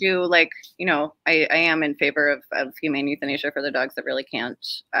to do. Like, I am in favor of humane euthanasia for the dogs that really can't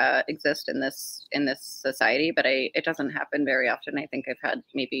exist in this society, but it doesn't happen very often. I think I've had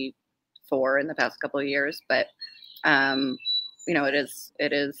maybe 4 in the past couple of years, but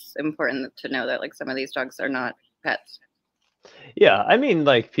it is important to know that like some of these dogs are not pets. Yeah, I mean,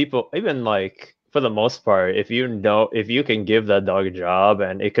 like people, even like for the most part, if you can give that dog a job,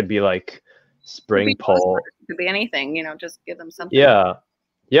 and it could be like spring pole, it could be anything, just give them something. Yeah,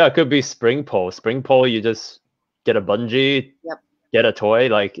 Yeah, it could be spring pole. Spring pole, you just get a bungee, Yep. get a toy.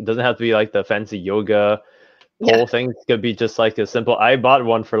 Like it doesn't have to be like the fancy yoga pole thing. It could be just like a simple. I bought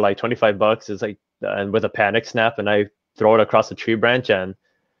one for like $25. It's like and with a panic snap, and I throw it across a tree branch, and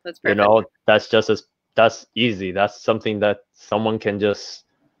That's you perfect. know that's just as that's easy. That's something that someone can just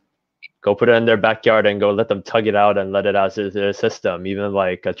go put it in their backyard and go let them tug it out and let it out of their system. Even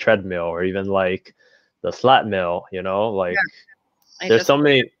like a treadmill or even like the slat mill. You know, like there's so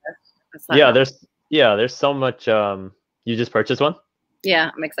many. Yeah, there's so much. You just purchased one?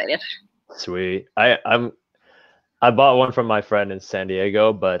 Yeah, I'm excited. Sweet. I bought one from my friend in San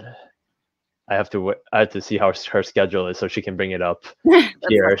Diego, but I have to see how her schedule is so she can bring it up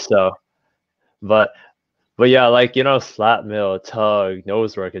here. So, but yeah, like slat mill, tug,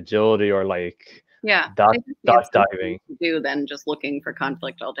 nose work, agility, or like dot diving. To do than just looking for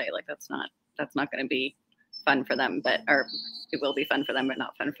conflict all day. Like that's not going to be fun for them, or it will be fun for them, but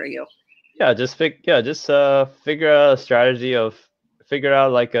not fun for you. Yeah, just figure out a strategy figure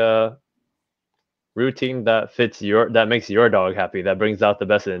out like a routine that makes your dog happy, that brings out the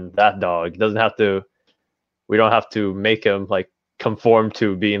best in that dog. We don't have to make him like conform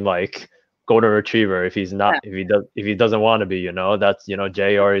to being like golden retriever if he's not if he doesn't want to be, that's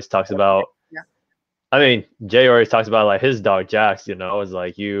Jay always talks about. I mean, Jay always talks about like his dog Jax, is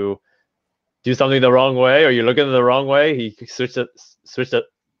like you do something the wrong way or you look at it the wrong way, he flips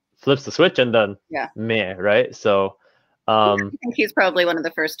the switch and then meh, right? So I think he's probably one of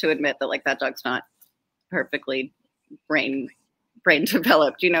the first to admit that like that dog's not perfectly brain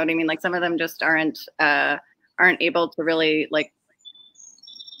developed. You know what I mean? Like some of them just aren't able to really like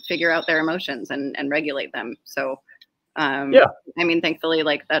figure out their emotions and regulate them. So I mean, thankfully,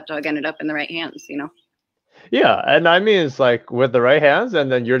 like that dog ended up in the right hands. Yeah, and I mean it's like with the right hands,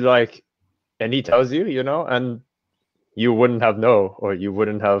 and then you're like, and he tells you, and you wouldn't have or you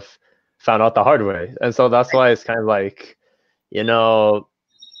wouldn't have found out the hard way. And so that's why it's kind of like,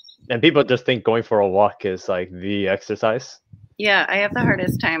 and people just think going for a walk is like the exercise. Yeah, I have the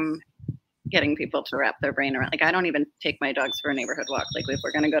hardest time getting people to wrap their brain around. Like I don't even take my dogs for a neighborhood walk. Like if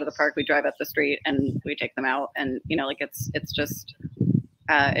we're going to go to the park, we drive up the street and we take them out, and like it's just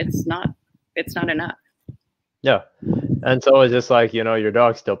it's not enough. Yeah. And so it's just like, your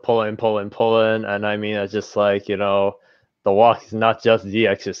dog's still pulling. And I mean, it's just like, the walk is not just the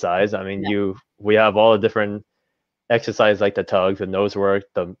exercise. I mean, we have all the different exercise like the tug, the nose work,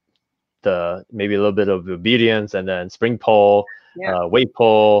 the maybe a little bit of obedience, and then spring pole, weight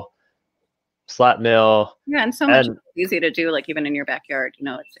pull, slat mill. Yeah, and so much easy to do, like even in your backyard.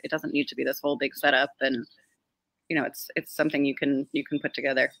 It doesn't need to be this whole big setup, and it's something you can put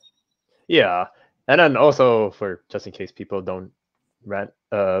together. Yeah. And then also for just in case people don't rent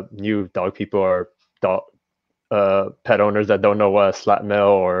new dog people or dog pet owners that don't know what a slat mill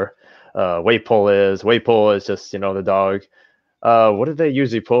or weight pull is. Weight pull is just the dog. What do they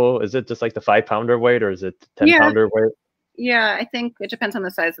usually pull? Is it just like the 5-pounder weight or is it 10-pounder weight? Yeah, I think it depends on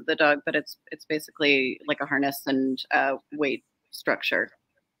the size of the dog, but it's basically like a harness and weight structure.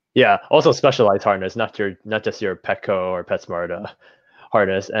 Yeah, also specialized harness, not just your Petco or PetSmart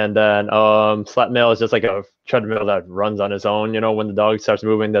harness. And then slat mill is just like a treadmill that runs on its own. When the dog starts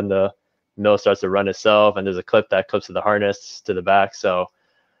moving, then the mill starts to run itself, and there's a clip that clips to the harness to the back. So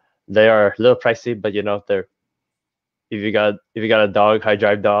they are a little pricey, but they're if you got a dog, high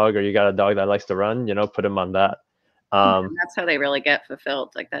drive dog, or you got a dog that likes to run, put them on that. That's how they really get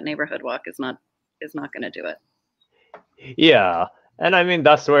fulfilled. Like that neighborhood walk is not going to do it. Yeah. And I mean,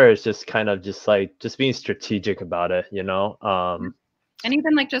 that's where it's just kind of just like just being strategic about it, And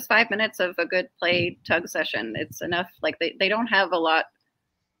even like just 5 minutes of a good play tug session, it's enough. Like they don't have a lot.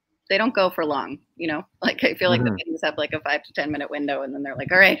 They don't go for long, like I feel like the babies have like a 5 to 10 minute window, and then they're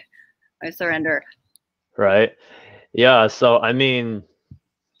like, all right, I surrender. Right. Yeah. So, I mean,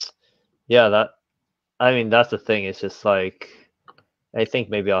 that's the thing. It's just like, I think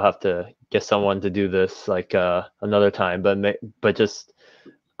maybe I'll have to get someone to do this like another time, but just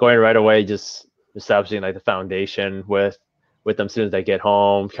going right away, just establishing like the foundation with them as soon as they get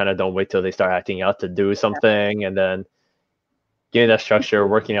home. Kind of don't wait till they start acting out to do something, and then getting that structure,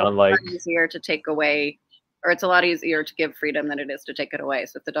 working on like. It's easier to take away, or it's a lot easier to give freedom than it is to take it away.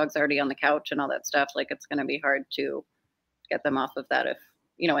 So if the dog's already on the couch and all that stuff, like it's going to be hard to get them off of that if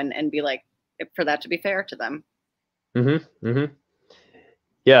and be like for that to be fair to them.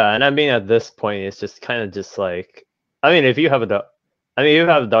 Yeah, and I mean at this point it's just kind of just like, I mean if you have a dog,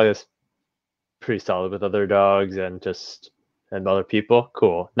 that's pretty solid with other dogs and other people,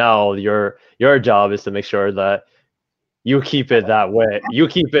 cool. Now your job is to make sure that you keep it that way. You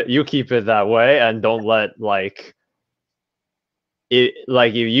keep it that way, and don't let like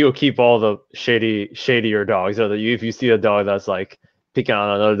like if you keep all the shadier dogs, or if you see a dog that's like picking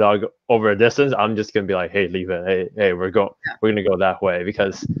on another dog over a distance, I'm just gonna be like, hey, leave it. Hey, we're gonna go that way,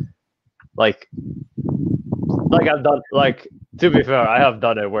 because like I've done, like, to be fair, I have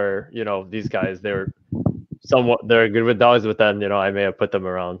done it where, you know, these guys, they're good with dogs, but then, you know, I may have put them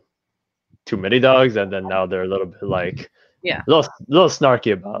around too many dogs, and then now they're a little bit like, yeah, little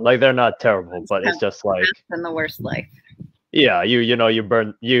snarky about it. Like, they're not terrible, but it's just like, in the worst life. yeah, they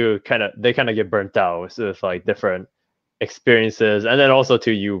kind of get burnt out with like different experiences, and then also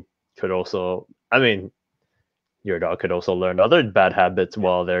too, you could also, I mean, your dog could also learn other bad habits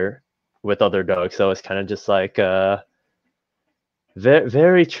while they're with other dogs, so it's kind of just like very,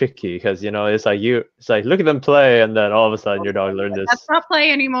 very tricky, because, you know, it's like look at them play, and then all of a sudden your dog learned this. That's not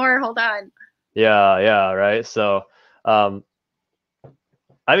play anymore. Hold on. Yeah, right. So,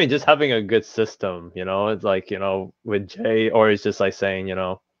 I mean, just having a good system, you know, it's like, you know, with Jay, or it's just like saying, you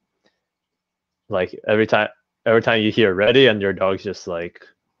know, like every time you hear ready, and your dog's just like,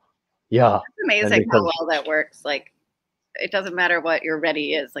 yeah. It's amazing how well that works. Like, it doesn't matter what your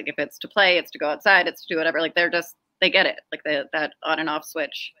ready is. Like, if it's to play, it's to go outside, it's to do whatever. Like, they get it. Like, that on and off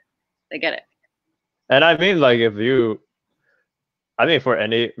switch, they get it. And I mean, like,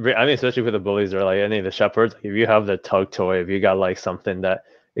 especially for the bullies or like any of the shepherds, if you have the tug toy, if you got like something that,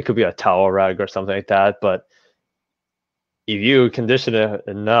 it could be a towel rag or something like that, but if you condition it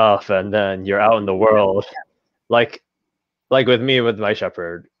enough, and then you're out in the world, like with me, with my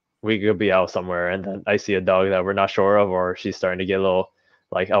shepherd, we could be out somewhere, and then I see a dog that we're not sure of, or she's starting to get a little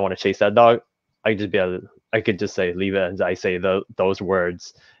like, I want to chase that dog. I could just say, leave it, and I say those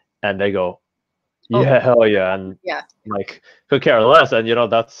words, and they go, yeah, hell yeah, and like, could care less. And, you know,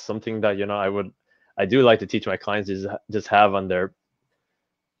 that's something that, you know, I do like to teach my clients, is just have in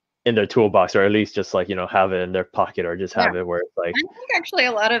their toolbox, or at least just like, you know, have it in their pocket, or just have it where it's like. I think actually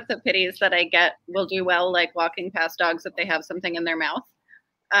a lot of the pitties that I get will do well, like walking past dogs if they have something in their mouth.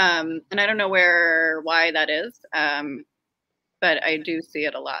 And I don't know why that is, but I do see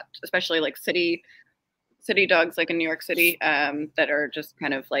it a lot, especially like city dogs, like in New York City, that are just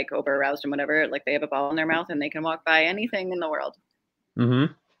kind of like over aroused and whatever. Like, they have a ball in their mouth and they can walk by anything in the world.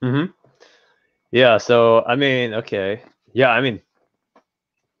 Yeah. So, I mean, okay. Yeah. I mean,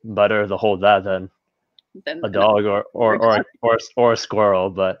 better to hold that than a dog or a squirrel.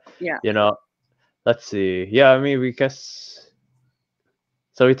 But, you know, let's see. Yeah. I mean, we guess.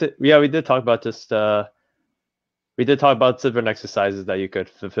 So we did talk about just we did talk about different exercises that you could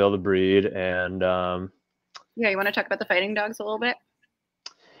fulfill the breed, and you want to talk about the fighting dogs a little bit?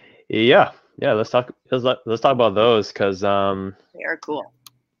 Yeah. Let's talk about those, because they are cool.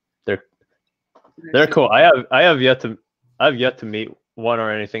 They're cool. I have yet to meet one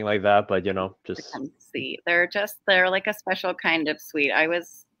or anything like that, but, you know, just sweet. They're like a special kind of sweet.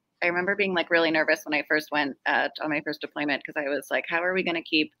 I remember being like really nervous when I first went on my first deployment, because I was like, how are we going to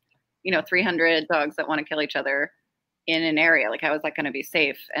keep, you know, 300 dogs that want to kill each other in an area? Like, how is that going to be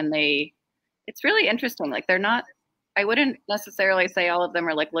safe? And it's really interesting. Like, I wouldn't necessarily say all of them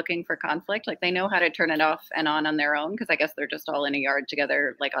are like looking for conflict. Like, they know how to turn it off and on their own, because I guess they're just all in a yard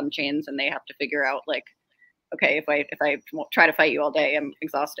together, like on chains, and they have to figure out like, okay, if I try to fight you all day, I'm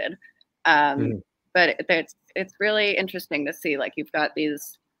exhausted. But it's really interesting to see, like, you've got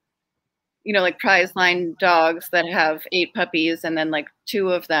these, you know, like prize line dogs that have 8 puppies, and then like 2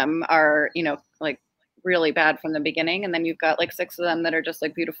 of them are, you know, like really bad from the beginning, and then you've got like 6 of them that are just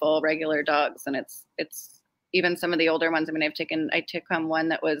like beautiful regular dogs. And it's even some of the older ones. I mean, I took home one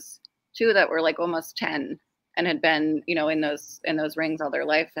that was 2 that were like almost 10 and had been, you know, in those rings all their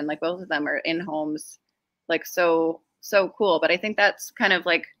life, and like both of them are in homes, like so cool. But I think that's kind of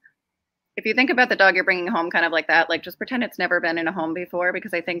like, if you think about the dog you're bringing home kind of like that, like, just pretend it's never been in a home before,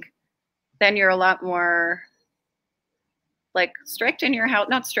 because I think then you're a lot more like strict in your house.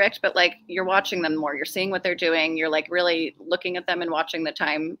 Not strict, but like, you're watching them more. You're seeing what they're doing. You're like really looking at them and watching the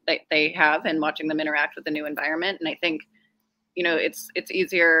time that they have, and watching them interact with the new environment. And I think, you know, it's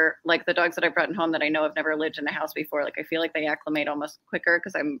easier. Like, the dogs that I've brought home that I know have never lived in a house before, like, I feel like they acclimate almost quicker,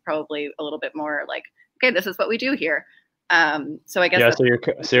 because I'm probably a little bit more like, okay, this is what we do here. So I guess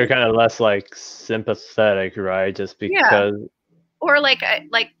you're kind of less like sympathetic, right? Just because. Or like I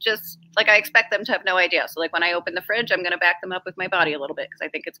expect them to have no idea. So like, when I open the fridge, I'm going to back them up with my body a little bit, because I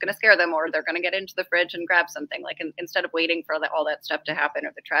think it's going to scare them, or they're going to get into the fridge and grab something. Like, instead of waiting for all that stuff to happen,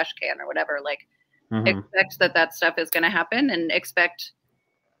 or the trash can or whatever, like, expect that stuff is going to happen, and expect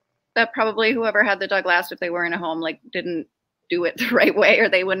that probably whoever had the dog last, if they were in a home, like, didn't do it the right way, or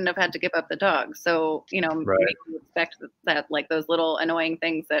they wouldn't have had to give up the dog. So, you know, maybe you expect that like those little annoying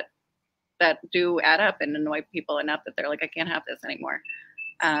things that that do add up and annoy people enough that they're like, I can't have this anymore.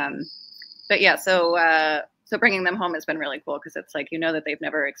 But yeah, so bringing them home has been really cool because it's like, you know, that they've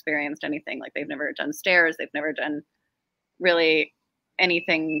never experienced anything. Like they've never done stairs. They've never done really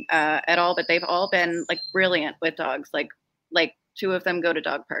anything at all, but they've all been like brilliant with dogs. Like 2 of them go to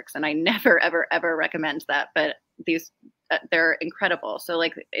dog parks, and I never, ever, ever recommend that. But these, they're incredible. So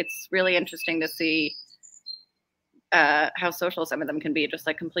like, it's really interesting to see how social some of them can be, just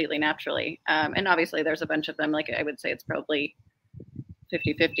like completely naturally. And obviously there's a bunch of them, like I would say it's probably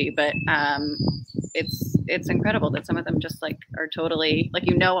 50-50, but it's incredible that some of them just like are totally like,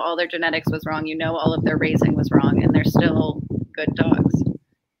 you know, all their genetics was wrong, you know, all of their raising was wrong, and they're still good dogs.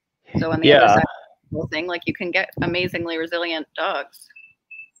 So on the other side of the whole thing, like you can get amazingly resilient dogs.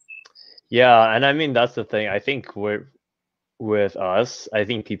 Yeah, and I mean that's the thing. I think with us, I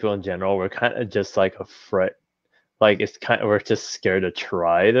think people in general, we're kind of just like afraid, like it's kind of, we're just scared to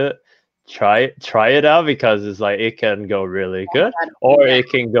try it out because it's like it can go really good or it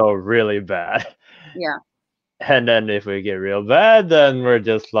can go really bad. Yeah. And then if we get real bad, then we're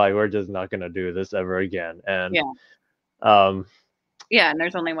just not gonna do this ever again. And yeah, and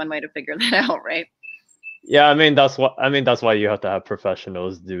there's only one way to figure that out, right? Yeah, I mean that's why you have to have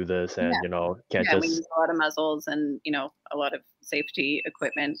professionals do this, and you know, can't just. We use a lot of muzzles and, you know, a lot of safety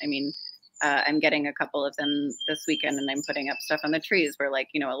equipment. I mean, I'm getting a couple of them this weekend, and I'm putting up stuff on the trees where, like,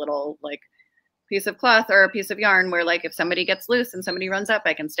 you know, a little like piece of cloth or a piece of yarn where, like, if somebody gets loose and somebody runs up,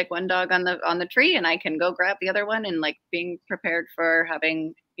 I can stick one dog on the tree and I can go grab the other one, and like being prepared for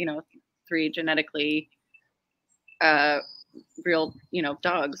having, you know, 3 genetically real, you know,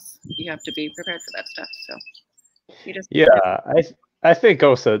 dogs. You have to be prepared for that stuff. So you just I think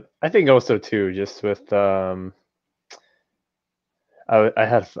also too, just with I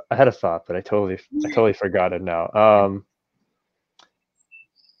had a thought, but I totally forgot it now.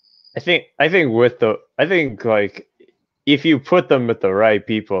 I think like if you put them with the right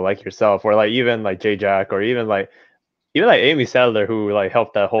people like yourself, or like even like Jay Jack, or even like Amy Sadler, who like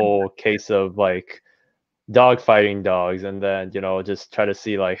helped that whole case of like dog fighting dogs, and then, you know, just try to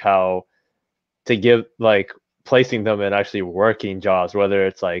see like how to give like placing them in actually working jobs, whether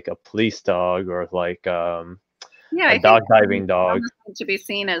it's like a police dog or like a dog diving dog, to be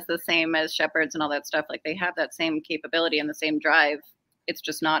seen as the same as shepherds and all that stuff. Like they have that same capability and the same drive. It's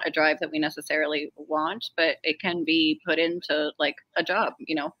just not a drive that we necessarily want, but it can be put into like a job,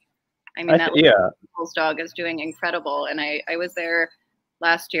 you know. I mean, people's dog is doing incredible, and I was there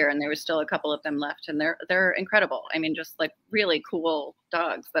last year, and there was still a couple of them left, and they're incredible. I mean, just like really cool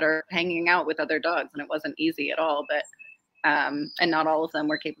dogs that are hanging out with other dogs, and it wasn't easy at all, but and not all of them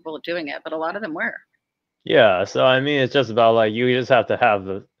were capable of doing it, but a lot of them were. Yeah, so I mean, it's just about like, you just have to have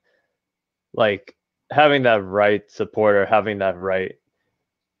the, like, having that right supporter, having that right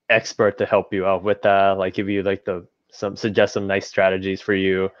expert to help you out with that, like give you like suggest some nice strategies for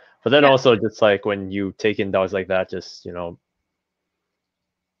you. But then also just like when you take in dogs like that, just, you know,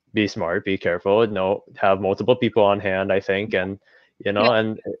 be smart, be careful, have multiple people on hand, I think, and, you know,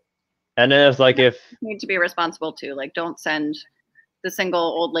 and then it's like, if you need to be responsible too, like don't send the single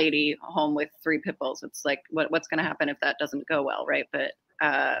old lady home with 3 pit bulls. It's like, what's going to happen if that doesn't go well, right? But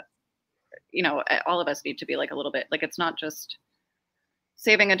you know, all of us need to be like a little bit, like, it's not just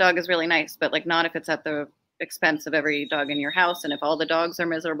saving a dog is really nice, but like not if it's at the expense of every dog in your house, and if all the dogs are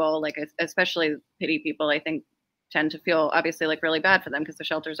miserable. Like, especially pity people, I think, tend to feel obviously like really bad for them because the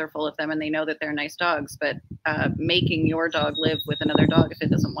shelters are full of them and they know that they're nice dogs, but making your dog live with another dog if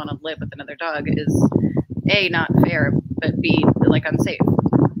it doesn't want to live with another dog is A, not fair, but B, like unsafe.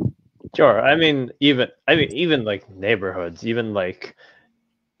 Sure. I mean, even like neighborhoods, even like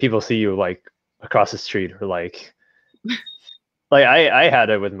people see you like across the street, or like I had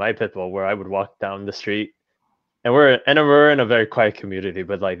it with my pit bull where I would walk down the street, and we're in a very quiet community,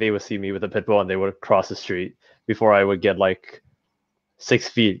 but like they would see me with a pit bull and they would cross the street before I would get like 6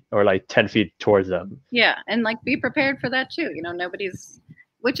 feet or like 10 feet towards them. Yeah, and like be prepared for that too. You know,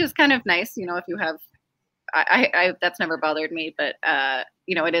 which is kind of nice. You know, if you have, I that's never bothered me, but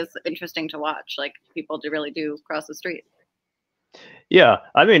you know, it is interesting to watch. Like people really do cross the street. Yeah,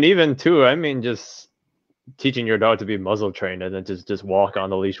 I mean, even too, I mean, just teaching your dog to be muzzle trained and then just walk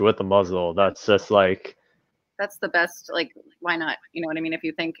on the leash with the muzzle. That's just like, that's the best. Like, why not? You know what I mean? If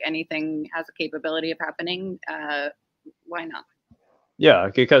you think anything has a capability of happening, why not? Yeah,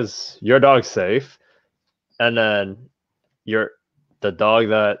 because your dog's safe, and then the dog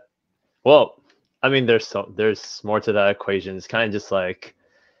that, well, I mean, there's more to that equation. It's kind of just like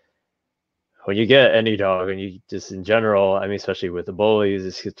when you get any dog, and you just in general, I mean, especially with the bullies,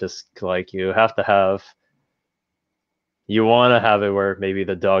 it's just like you want to have it where maybe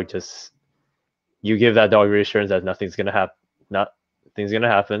the dog just you give that dog reassurance that nothing's gonna happen. Nothing's gonna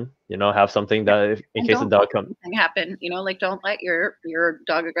happen. You know, have something that in case the dog comes. Happen. You know, like don't let your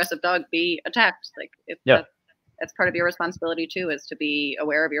aggressive dog be attacked. Like if Yeah. that's part of your responsibility too, is to be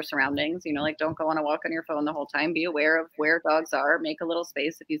aware of your surroundings. You know, like don't go on a walk on your phone the whole time. Be aware of where dogs are. Make a little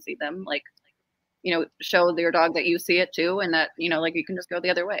space if you see them. Like, you know, show your dog that you see it too, and that, you know, like you can just go the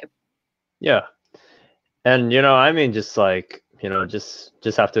other way. Yeah. And, you know, I mean, just like, you know, just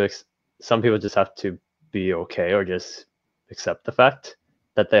have to, some people just have to be okay or just accept the fact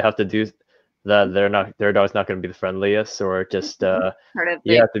that they have to do that. Their dog's not going to be the friendliest, or just, you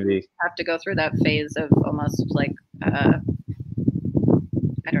have to go through that phase of almost like, I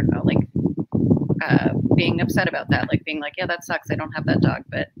don't know, like, being upset about that, like being like, yeah, that sucks, I don't have that dog,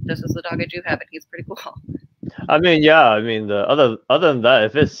 but this is the dog I do have, and he's pretty cool. I mean, yeah, I mean, the other than that,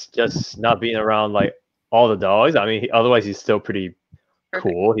 if it's just not being around like all the dogs, I mean, otherwise he's still pretty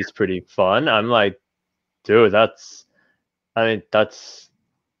cool. He's pretty fun. I'm like, dude, that's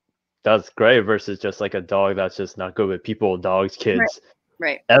great versus just like a dog that's just not good with people, dogs, kids,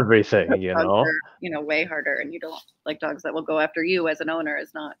 right. Everything, you know. You know, way harder, and you don't like dogs that will go after you as an owner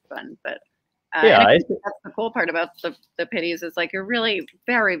is not fun. But yeah, I think that's the cool part about the pitties is like you're really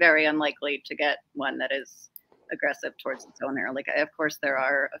very, very unlikely to get one that is aggressive towards its owner. Like, of course, there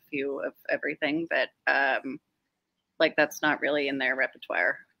are a few of everything, but like that's not really in their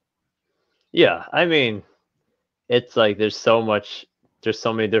repertoire. Yeah, I mean, it's like there's so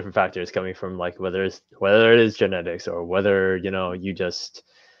many different factors coming from, like whether it is genetics or whether, you know, you just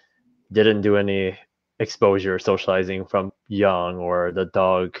didn't do any exposure or socializing from young, or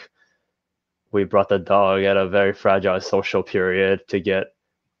we brought the dog at a very fragile social period to get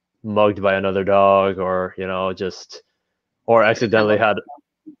mugged by another dog, or, you know, or accidentally had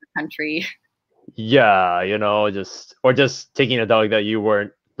country. Yeah, you know, just taking a dog that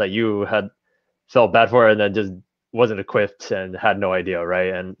you had felt bad for, and then just wasn't equipped and had no idea,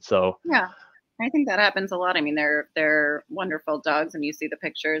 right? And so yeah, I think that happens a lot. I mean, they're wonderful dogs, and you see the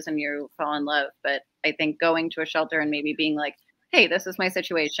pictures and you fall in love. But I think going to a shelter and maybe being like, hey, this is my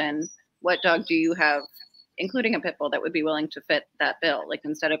situation. What dog do you have, including a pit bull, that would be willing to fit that bill? Like,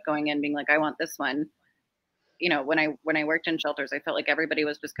 instead of going in being like, I want this one. You know, when I worked in shelters, I felt like everybody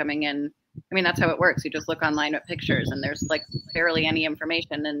was just coming in. I mean, that's how it works. You just look online at pictures, and there's like barely any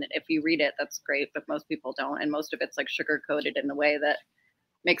information. And if you read it, that's great, but most people don't. And most of it's like sugar coated in a way that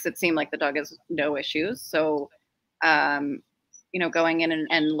makes it seem like the dog has no issues. So, you know, going in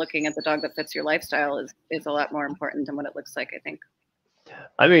and looking at the dog that fits your lifestyle is a lot more important than what it looks like, I think.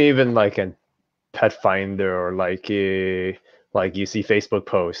 I mean, even like in Pet Finder, or like you see Facebook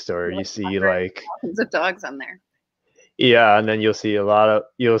posts, or you see like thousands of dogs on there. Yeah, and then you'll see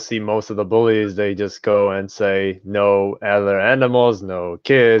most of the bullies, they just go and say no other animals, no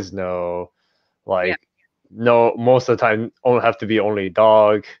kids, no, like, no, most of the time only have to be only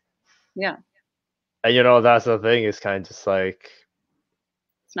dog. Yeah. And, you know, that's the thing, is kind of just like,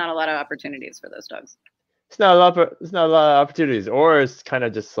 it's not a lot of opportunities for those dogs. It's not a lot of opportunities, or it's kind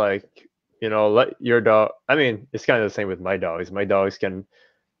of just like, you know, let your dog. I mean, it's kind of the same with my dogs. My dogs can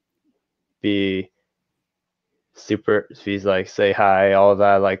be super, he's like, say hi, all of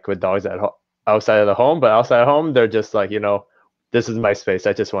that, like with dogs outside of the home, but outside of home, they're just like, you know, this is my space.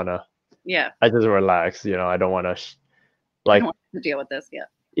 I just want to relax. You know, I don't want to I don't want to deal with this.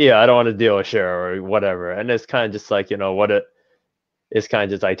 Yeah, I don't want to deal with share or whatever. And it's kind of just like, you know, it's kind of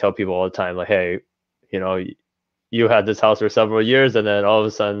just, I tell people all the time, like, hey, you know, you had this house for several years, and then all of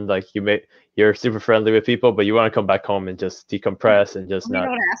a sudden, like, you're super friendly with people, but you want to come back home and just decompress and just not. We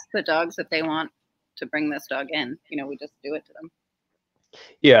don't ask the dogs if they want to bring this dog in. You know, we just do it to them.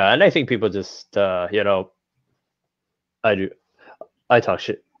 Yeah, and I think people just, you know, I talk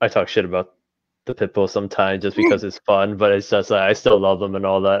shit about the pit bull sometimes just because it's fun, but it's just like, I still love them and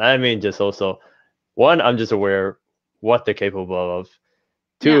all that. I mean, just also, one, I'm just aware what they're capable of.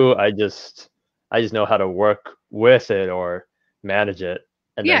 Two, I just know how to work with it or manage it.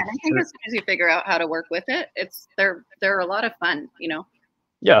 And I think as soon as you figure out how to work with it, they're a lot of fun, you know.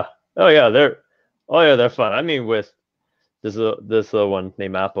 Yeah. They're fun. I mean, with this little one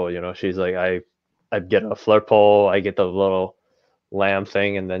named Apple, you know, she's like, I get a flirt pole, I get the little lamb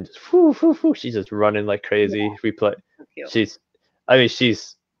thing, and then just she's just running like crazy. We play. So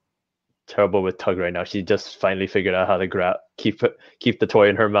she's terrible with tug right now. She just finally figured out how to keep the toy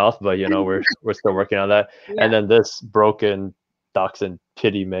in her mouth, but, you know, we're still working on that. And then this broken dachshund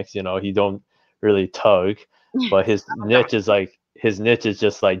pitty mix, you know, he don't really tug, but his niche is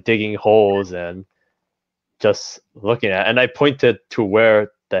just like digging holes and just looking at. And I pointed to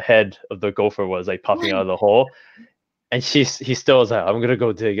where the head of the gopher was, like, popping out of the hole, and he still was like, I'm gonna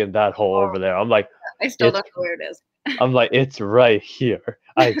go dig in that hole over there. I'm like, I still don't it's know where it is. I'm like, it's right here.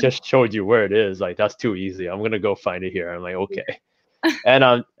 I just showed you where it is. Like, that's too easy. I'm gonna go find it here. I'm like, okay. And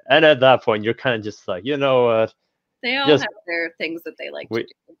at that point, you're kind of just like, you know what? They all Just have their things that they like to we,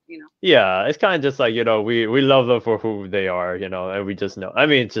 do, you know. yeah, it's kind of just like, you know, we love them for who they are, you know, and we just know. I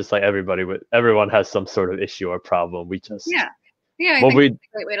mean, it's just like everyone has some sort of issue or problem. We just, Yeah. Yeah, I well, think we, that's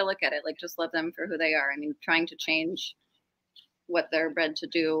a great way to look at it. Like, just love them for who they are. I mean, trying to change what they're bred to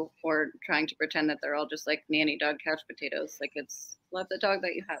do or trying to pretend that they're all just like nanny dog couch potatoes. Like, it's love the dog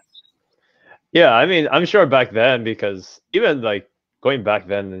that you have. yeah, I mean, I'm sure back then, because even like going back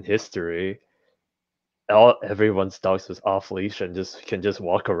then in history, everyone's dogs was off leash and just can just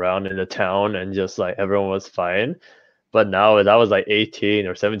walk around in the town and just like everyone was fine. But now that was like 18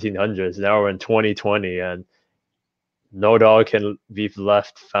 or 1700s. Now we're in 2020 and no dog can be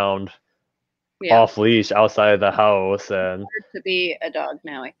left found Yeah. off leash outside of the house. And Hard to be a dog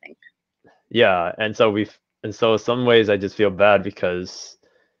now, I think. yeah, and so some ways I just feel bad because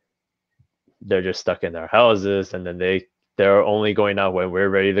they're just stuck in their houses, and then they're only going out when we're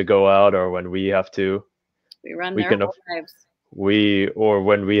ready to go out, or when we have to. We run We their can whole lives. or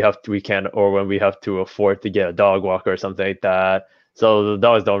when we have to, we can, or when we have to afford to get a dog walker or something like that. So the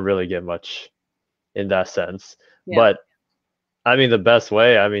dogs don't really get much in that sense. Yeah. But I mean, the best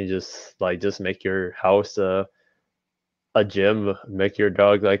way, I mean, just make your house a gym, make your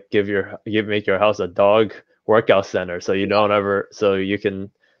dog like make your house a dog workout center, so you don't ever, so you can,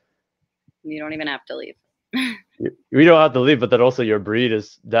 You don't even have to leave. you don't have to leave. But then also your breed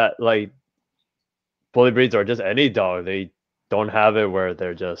is that, like, bully breeds or just any dog, they don't have it where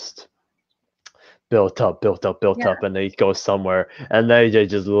they're just built up, and they go somewhere and they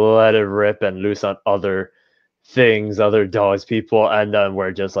just let it rip and loose on other things, other dogs, people, and then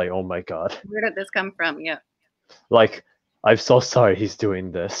we're just like, oh my god, Where did this come from? Yeah. like, I'm so sorry he's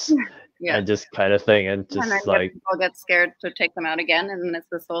doing this. Yeah. And just kind of thing, and just and then like, people get scared to take them out again, and it's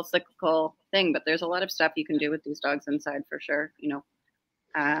this whole cyclical thing. But there's a lot of stuff you can do with these dogs inside for sure, you know,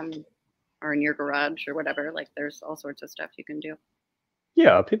 or in your garage or whatever. Like, there's all sorts of stuff you can do.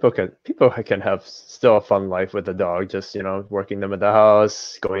 yeah, people can have still a fun life with the dog, just, you know, working them at the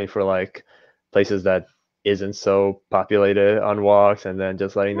house, going for like places that isn't so populated on walks, and then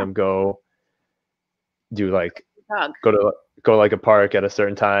just letting them go do like Dog. go like a park at a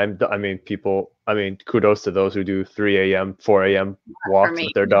certain time. I mean, kudos to those who do 3 a.m., 4 a.m. walks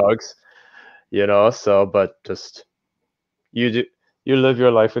with their dogs, you know. So, but just you live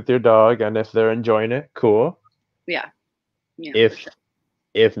your life with your dog, and if they're enjoying it, cool. Yeah.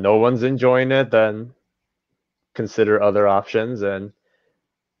 If no one's enjoying it, then consider other options. And,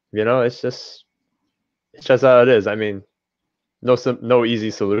 you know, it's just how it is. I mean, no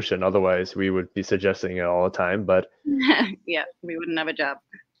easy solution, otherwise we would be suggesting it all the time. But yeah, we wouldn't have a job.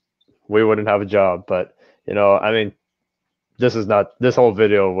 We wouldn't have a job. But, you know, I mean, this whole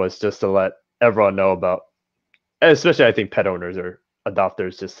video was just to let everyone know about, especially I think pet owners or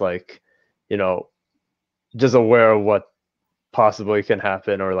adopters, just like, you know, just aware of what possibly can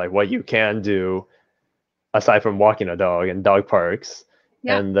happen, or like what you can do aside from walking a dog in dog parks.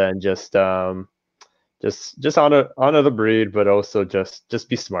 Yeah. And then just honor the breed, but also just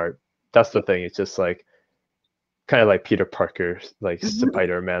be smart. That's the thing. It's just like kind of like Peter Parker, like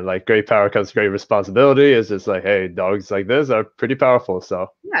Spider-Man, like great power comes great responsibility. It's just like, hey, dogs like this are pretty powerful. So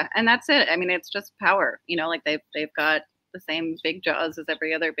yeah, and that's it. I mean, it's just power. You know, like they've got the same big jaws as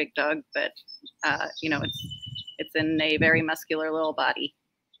every other big dog, but you know, it's in a very muscular little body.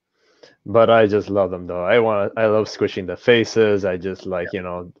 But I just love them though. I love squishing the faces. I just like, you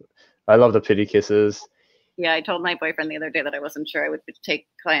know, I love the pity kisses. Yeah, I told my boyfriend the other day that I wasn't sure I would take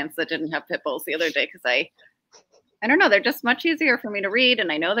clients that didn't have pit bulls the other day, because I don't know, they're just much easier for me to read,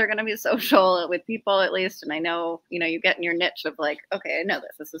 and I know they're going to be social with people at least, and I know, you know, you get in your niche of like, okay, I know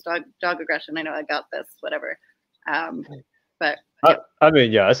this is dog aggression, I know I got this, whatever. But yeah. I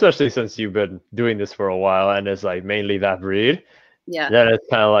mean, yeah, especially since you've been doing this for a while and it's like mainly that breed. Yeah. Then it's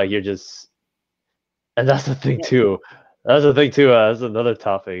kind of like you're just, and that's the thing too. That's another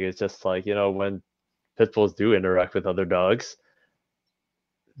topic. It's just like, you know, when pit bulls do interact with other dogs,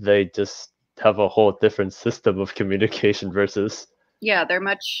 they just have a whole different system of communication versus. Yeah, they're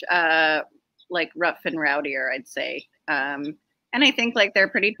much like rough and rowdier, I'd say. And I think like they're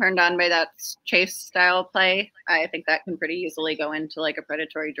pretty turned on by that chase style play. I think that can pretty easily go into like a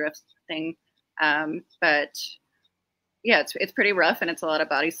predatory drift thing. But yeah, it's pretty rough, and it's a lot of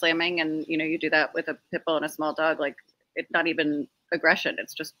body slamming. And, you know, you do that with a pit bull and a small dog, like it's not even aggression.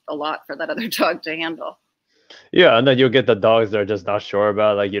 It's just a lot for that other dog to handle. Yeah, and then you'll get the dogs that are just not sure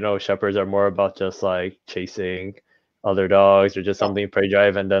about, like, you know, shepherds are more about just like chasing, other dogs or just something play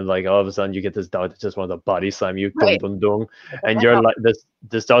drive, and then like all of a sudden you get this dog that just wants to body slam you, dung, Right. dung, dung, and you're like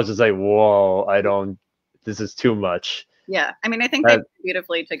this dog's just like, whoa, this is too much. Yeah, I mean, I think they play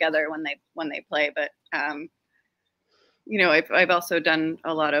beautifully together when they play, but you know, I've also done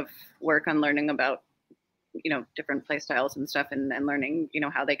a lot of work on learning about, you know, different play styles and stuff, and learning, you know,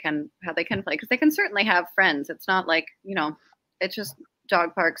 how they can play, because they can certainly have friends. It's not like, you know, it's just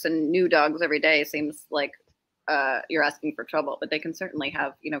dog parks and new dogs every day seems like you're asking for trouble, but they can certainly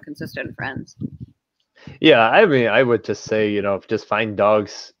have, you know, consistent friends. Yeah, I mean, I would just say, you know, just find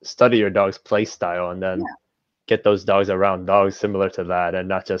dogs, study your dog's play style, and then get those dogs around dogs similar to that, and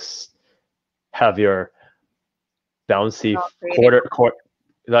not just have your bouncy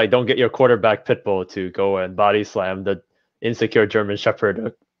like don't get your quarterback pit bull to go and body slam the insecure German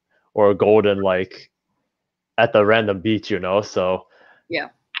Shepherd or Golden like at the random beach, you know. So yeah,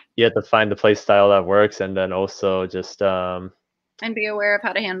 you have to find the play style that works, and then also just and be aware of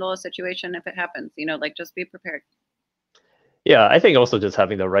how to handle a situation if it happens, you know, like just be prepared. Yeah, I think also just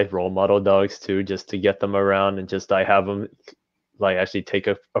having the right role model dogs too, just to get them around, and just I have them like actually take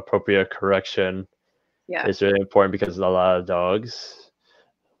a appropriate correction. Yeah, is really important, because a lot of dogs,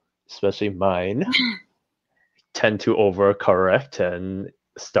 especially mine, tend to overcorrect and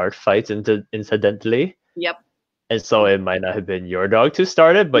start fights incidentally. Yep. And so it might not have been your dog to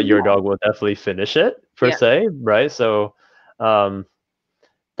start it, but your dog will definitely finish it per se, right? So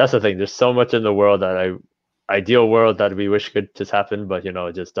that's the thing. There's so much in the world that ideal world that we wish could just happen, but you know,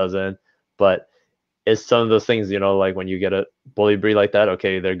 it just doesn't. But it's some of those things, you know, like when you get a bully breed like that,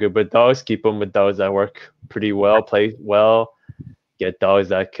 okay, they're good with dogs, keep them with dogs that work pretty well, play well, get dogs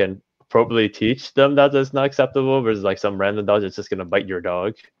that can appropriately teach them that it's not acceptable, versus like some random dog that's just gonna bite your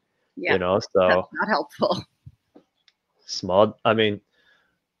dog. Yeah, you know, so that's not helpful. Small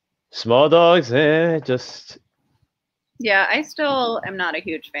dogs, just. Yeah, I still am not a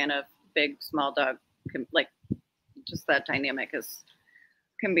huge fan of big, small dog. Like, just that dynamic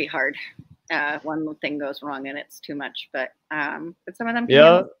can be hard. One thing goes wrong and it's too much, but some of them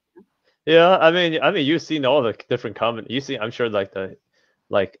can. Yeah. I mean, you've seen all the different I'm sure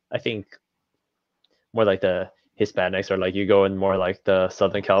I think more like the Hispanics, or like you go in more like the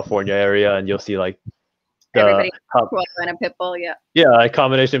Southern California area, and you'll see like everybody Chihuahua and a pit bull. Yeah, a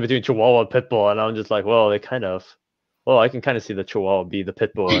combination between Chihuahua and pit bull, and I'm just like, well, I can kind of see the Chihuahua be the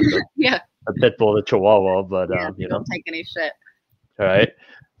pit bull, and the pit bull the Chihuahua, but you know, don't take any shit. All right,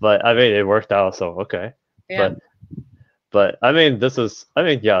 but I mean, it worked out, so okay. Yeah. But I mean, this is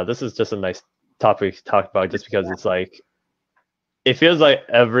just a nice topic to talk about, just because it's like, it feels like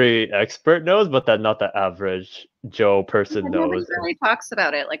every expert knows, but that not the average Joe person knows. Nobody really talks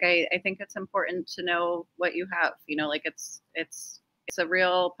about it. Like, I think it's important to know what you have. You know, like it's a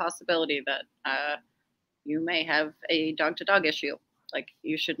real possibility that you may have a dog-to-dog issue. Like,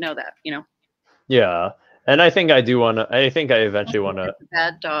 you should know that. You know. Yeah, and I think I eventually want to. It's a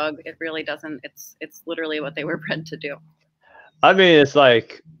bad dog. It really doesn't. It's literally what they were bred to do. I mean, it's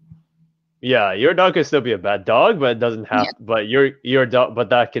like, yeah, your dog can still be a bad dog, but it doesn't have. Yeah. But your dog, but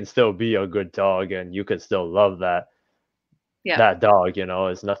that can still be a good dog, and you can still love that. Yeah. That dog, you know,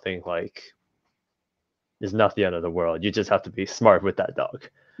 is nothing like. Is not the end of the world. You just have to be smart with that dog.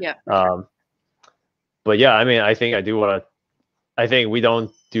 Yeah. But yeah, I mean, I think I do want to. I think we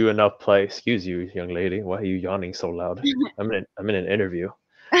don't do enough play. Excuse you, young lady. Why are you yawning so loud? I'm in an interview.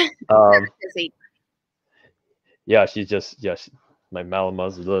 Busy. Yeah, my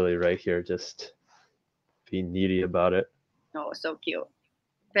Malama's literally right here, just being needy about it. Oh, so cute.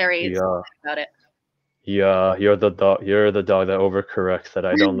 Very about it. Yeah, you're the dog. You're the dog that overcorrects. That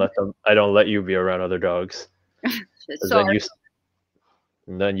I don't let you be around other dogs.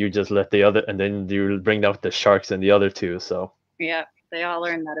 Then you just let the other, and then you bring out the sharks and the other two. So yeah, they all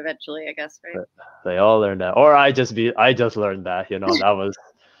learn that eventually, I guess, right? They all learn that, or I just learned that. You know,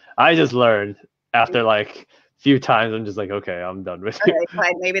 I just learned after like few times. I'm just like, okay, I'm done with it.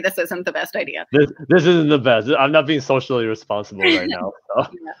 Fine. Maybe this isn't the best idea. This isn't the best. I'm not being socially responsible right now. So.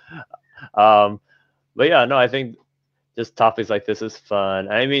 Yeah. But yeah, no, I think just topics like this is fun.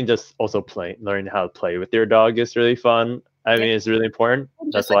 I mean, just also learning how to play with your dog is really fun. I mean, it's really important.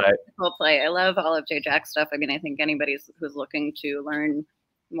 That's why play. I love all of Jay Jack's stuff. I mean, I think anybody who's looking to learn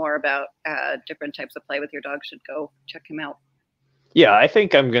more about different types of play with your dog should go check him out. Yeah, I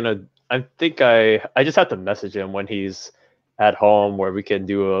think I just have to message him when he's at home, where we can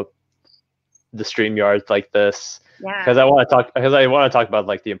do the StreamYard like this. Yeah. Because I want to talk about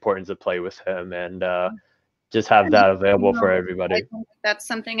like the importance of play with him, and just have that available for everybody. I think that's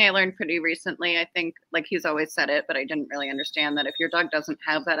something I learned pretty recently. I think, like, he's always said it, but I didn't really understand that if your dog doesn't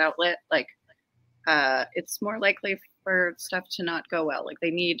have that outlet, like, it's more likely for stuff to not go well. Like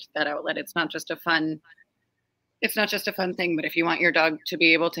they need that outlet. It's not just a fun thing, but if you want your dog to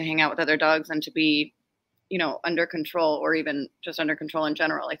be able to hang out with other dogs and to be, you know, under control, or even just under control in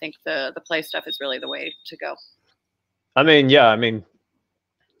general, I think the play stuff is really the way to go. I mean, yeah, I mean,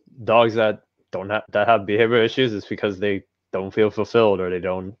 dogs that have behavior issues is because they don't feel fulfilled, or they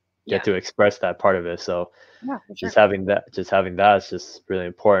don't get to express that part of it. So yeah, for sure. just having that is just really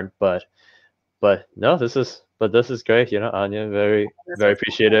important. But no, this is great. You know, Anya, very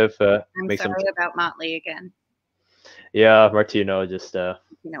appreciative. I'm sorry about Motley again. Yeah, Martino just. I'm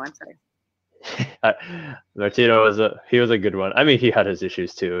sorry. Martino was a good one. I mean, he had his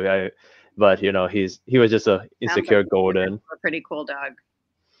issues too. But you know, he was just a insecure golden. A pretty cool dog.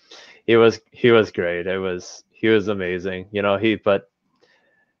 He was great. He was amazing. You know,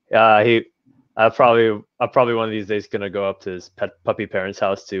 I'm probably one of these days gonna go up to his puppy parents'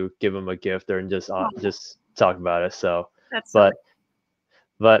 house to give him a gift and just talk about it. So,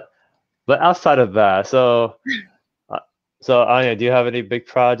 but outside of that, so Anya, do you have any big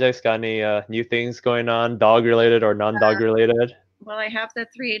projects? Got any new things going on, dog related or non-dog related? Well, I have the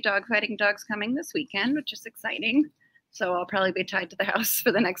 3 dog fighting dogs coming this weekend, which is exciting. So I'll probably be tied to the house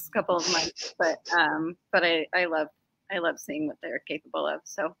for the next couple of months. But I love seeing what they're capable of.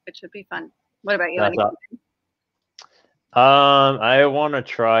 So it should be fun. What about you? I want to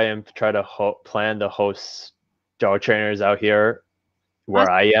try to plan to host dog trainers out here where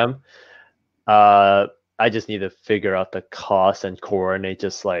I am. I just need to figure out the cost and coordinate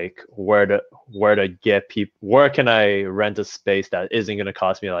just like where to get people. Where can I rent a space that isn't going to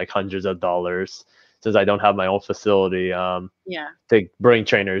cost me like hundreds of dollars, since I don't have my own facility. To bring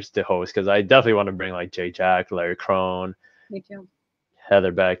trainers to host, because I definitely want to bring like Jay Jack, Larry Crone. Me too.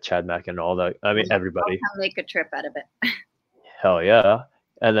 Heather Beck, Chad Mack, and all that. I mean, everybody. I'll make a trip out of it. Hell yeah.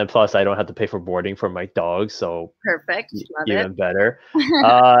 And then plus I don't have to pay for boarding for my dog, so perfect. Even better.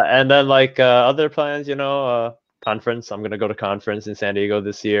 And then like other plans, you know, conference. I'm gonna go to conference in San Diego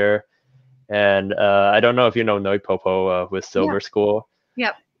this year, and I don't know if you know Noi Popo with Silver School.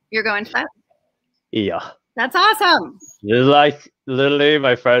 Yep, you're going to that. Yeah, that's awesome. It's like literally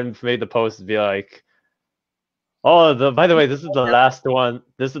my friend made the post to be like, "Oh, by the way, this is the last one.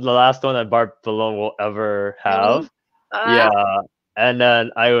 This is the last one that Bart Ballone will ever have." Yeah. And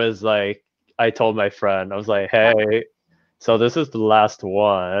then I was like, I told my friend, I was like, hey, so this is the last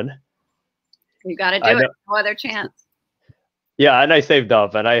one. You got to do it. No other chance. Yeah, and I saved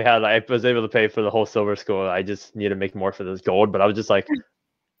up, and I was able to pay for the whole Silver School. I just need to make more for this gold. But I was just like,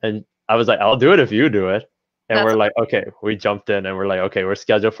 and I was like, I'll do it if you do it. And we're like, okay, we jumped in, and we're like, okay, we're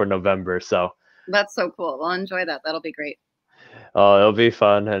scheduled for November. So that's so cool. We'll enjoy that. That'll be great. Oh, it'll be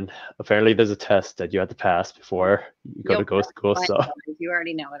fun, and apparently there's a test that you have to pass before you go to go school. So you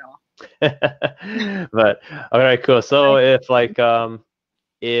already know it all. But all right, cool. So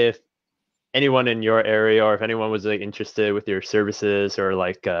if anyone in your area, or if anyone was like interested with your services, or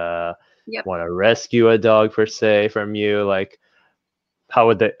like want to rescue a dog per se from you, like how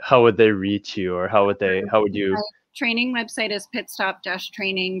would they reach you, or how would you? Training website is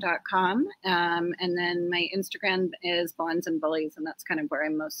pitstop-training.com. And then my Instagram is Bonds and Bullies, and that's kind of where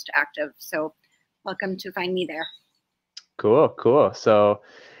I'm most active. So welcome to find me there. Cool. So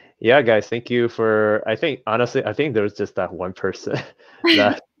yeah, guys, thank you for, honestly, I think there's just that one person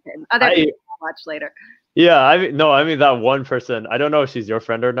that other people I'll watch later. Yeah, I mean that one person, I don't know if she's your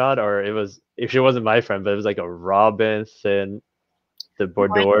friend or not, or if she wasn't my friend, but it was like a Robinson the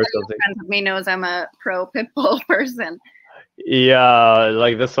Bordeaux or something. Friends with me knows I'm a pro pit bull person. Yeah,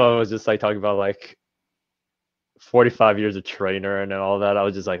 like this one was just like talking about like 45 years of trainer and all that. I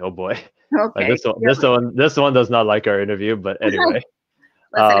was just like, oh boy. Okay. Like this one does not like our interview, but anyway.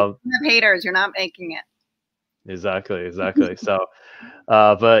 Listen, if you have haters, you're not making it. Exactly. So,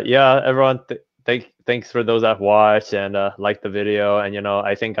 but yeah, everyone, thanks for those that watched and liked the video. And you know,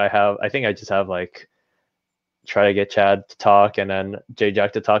 I think I just have like try to get Chad to talk and then Jay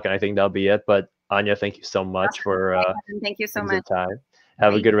Jack to talk, and I think that'll be it. But Anya, thank you so much for thank you so much. Time.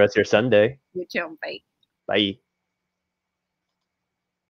 Have a good rest of your Sunday. You too. Bye. Bye.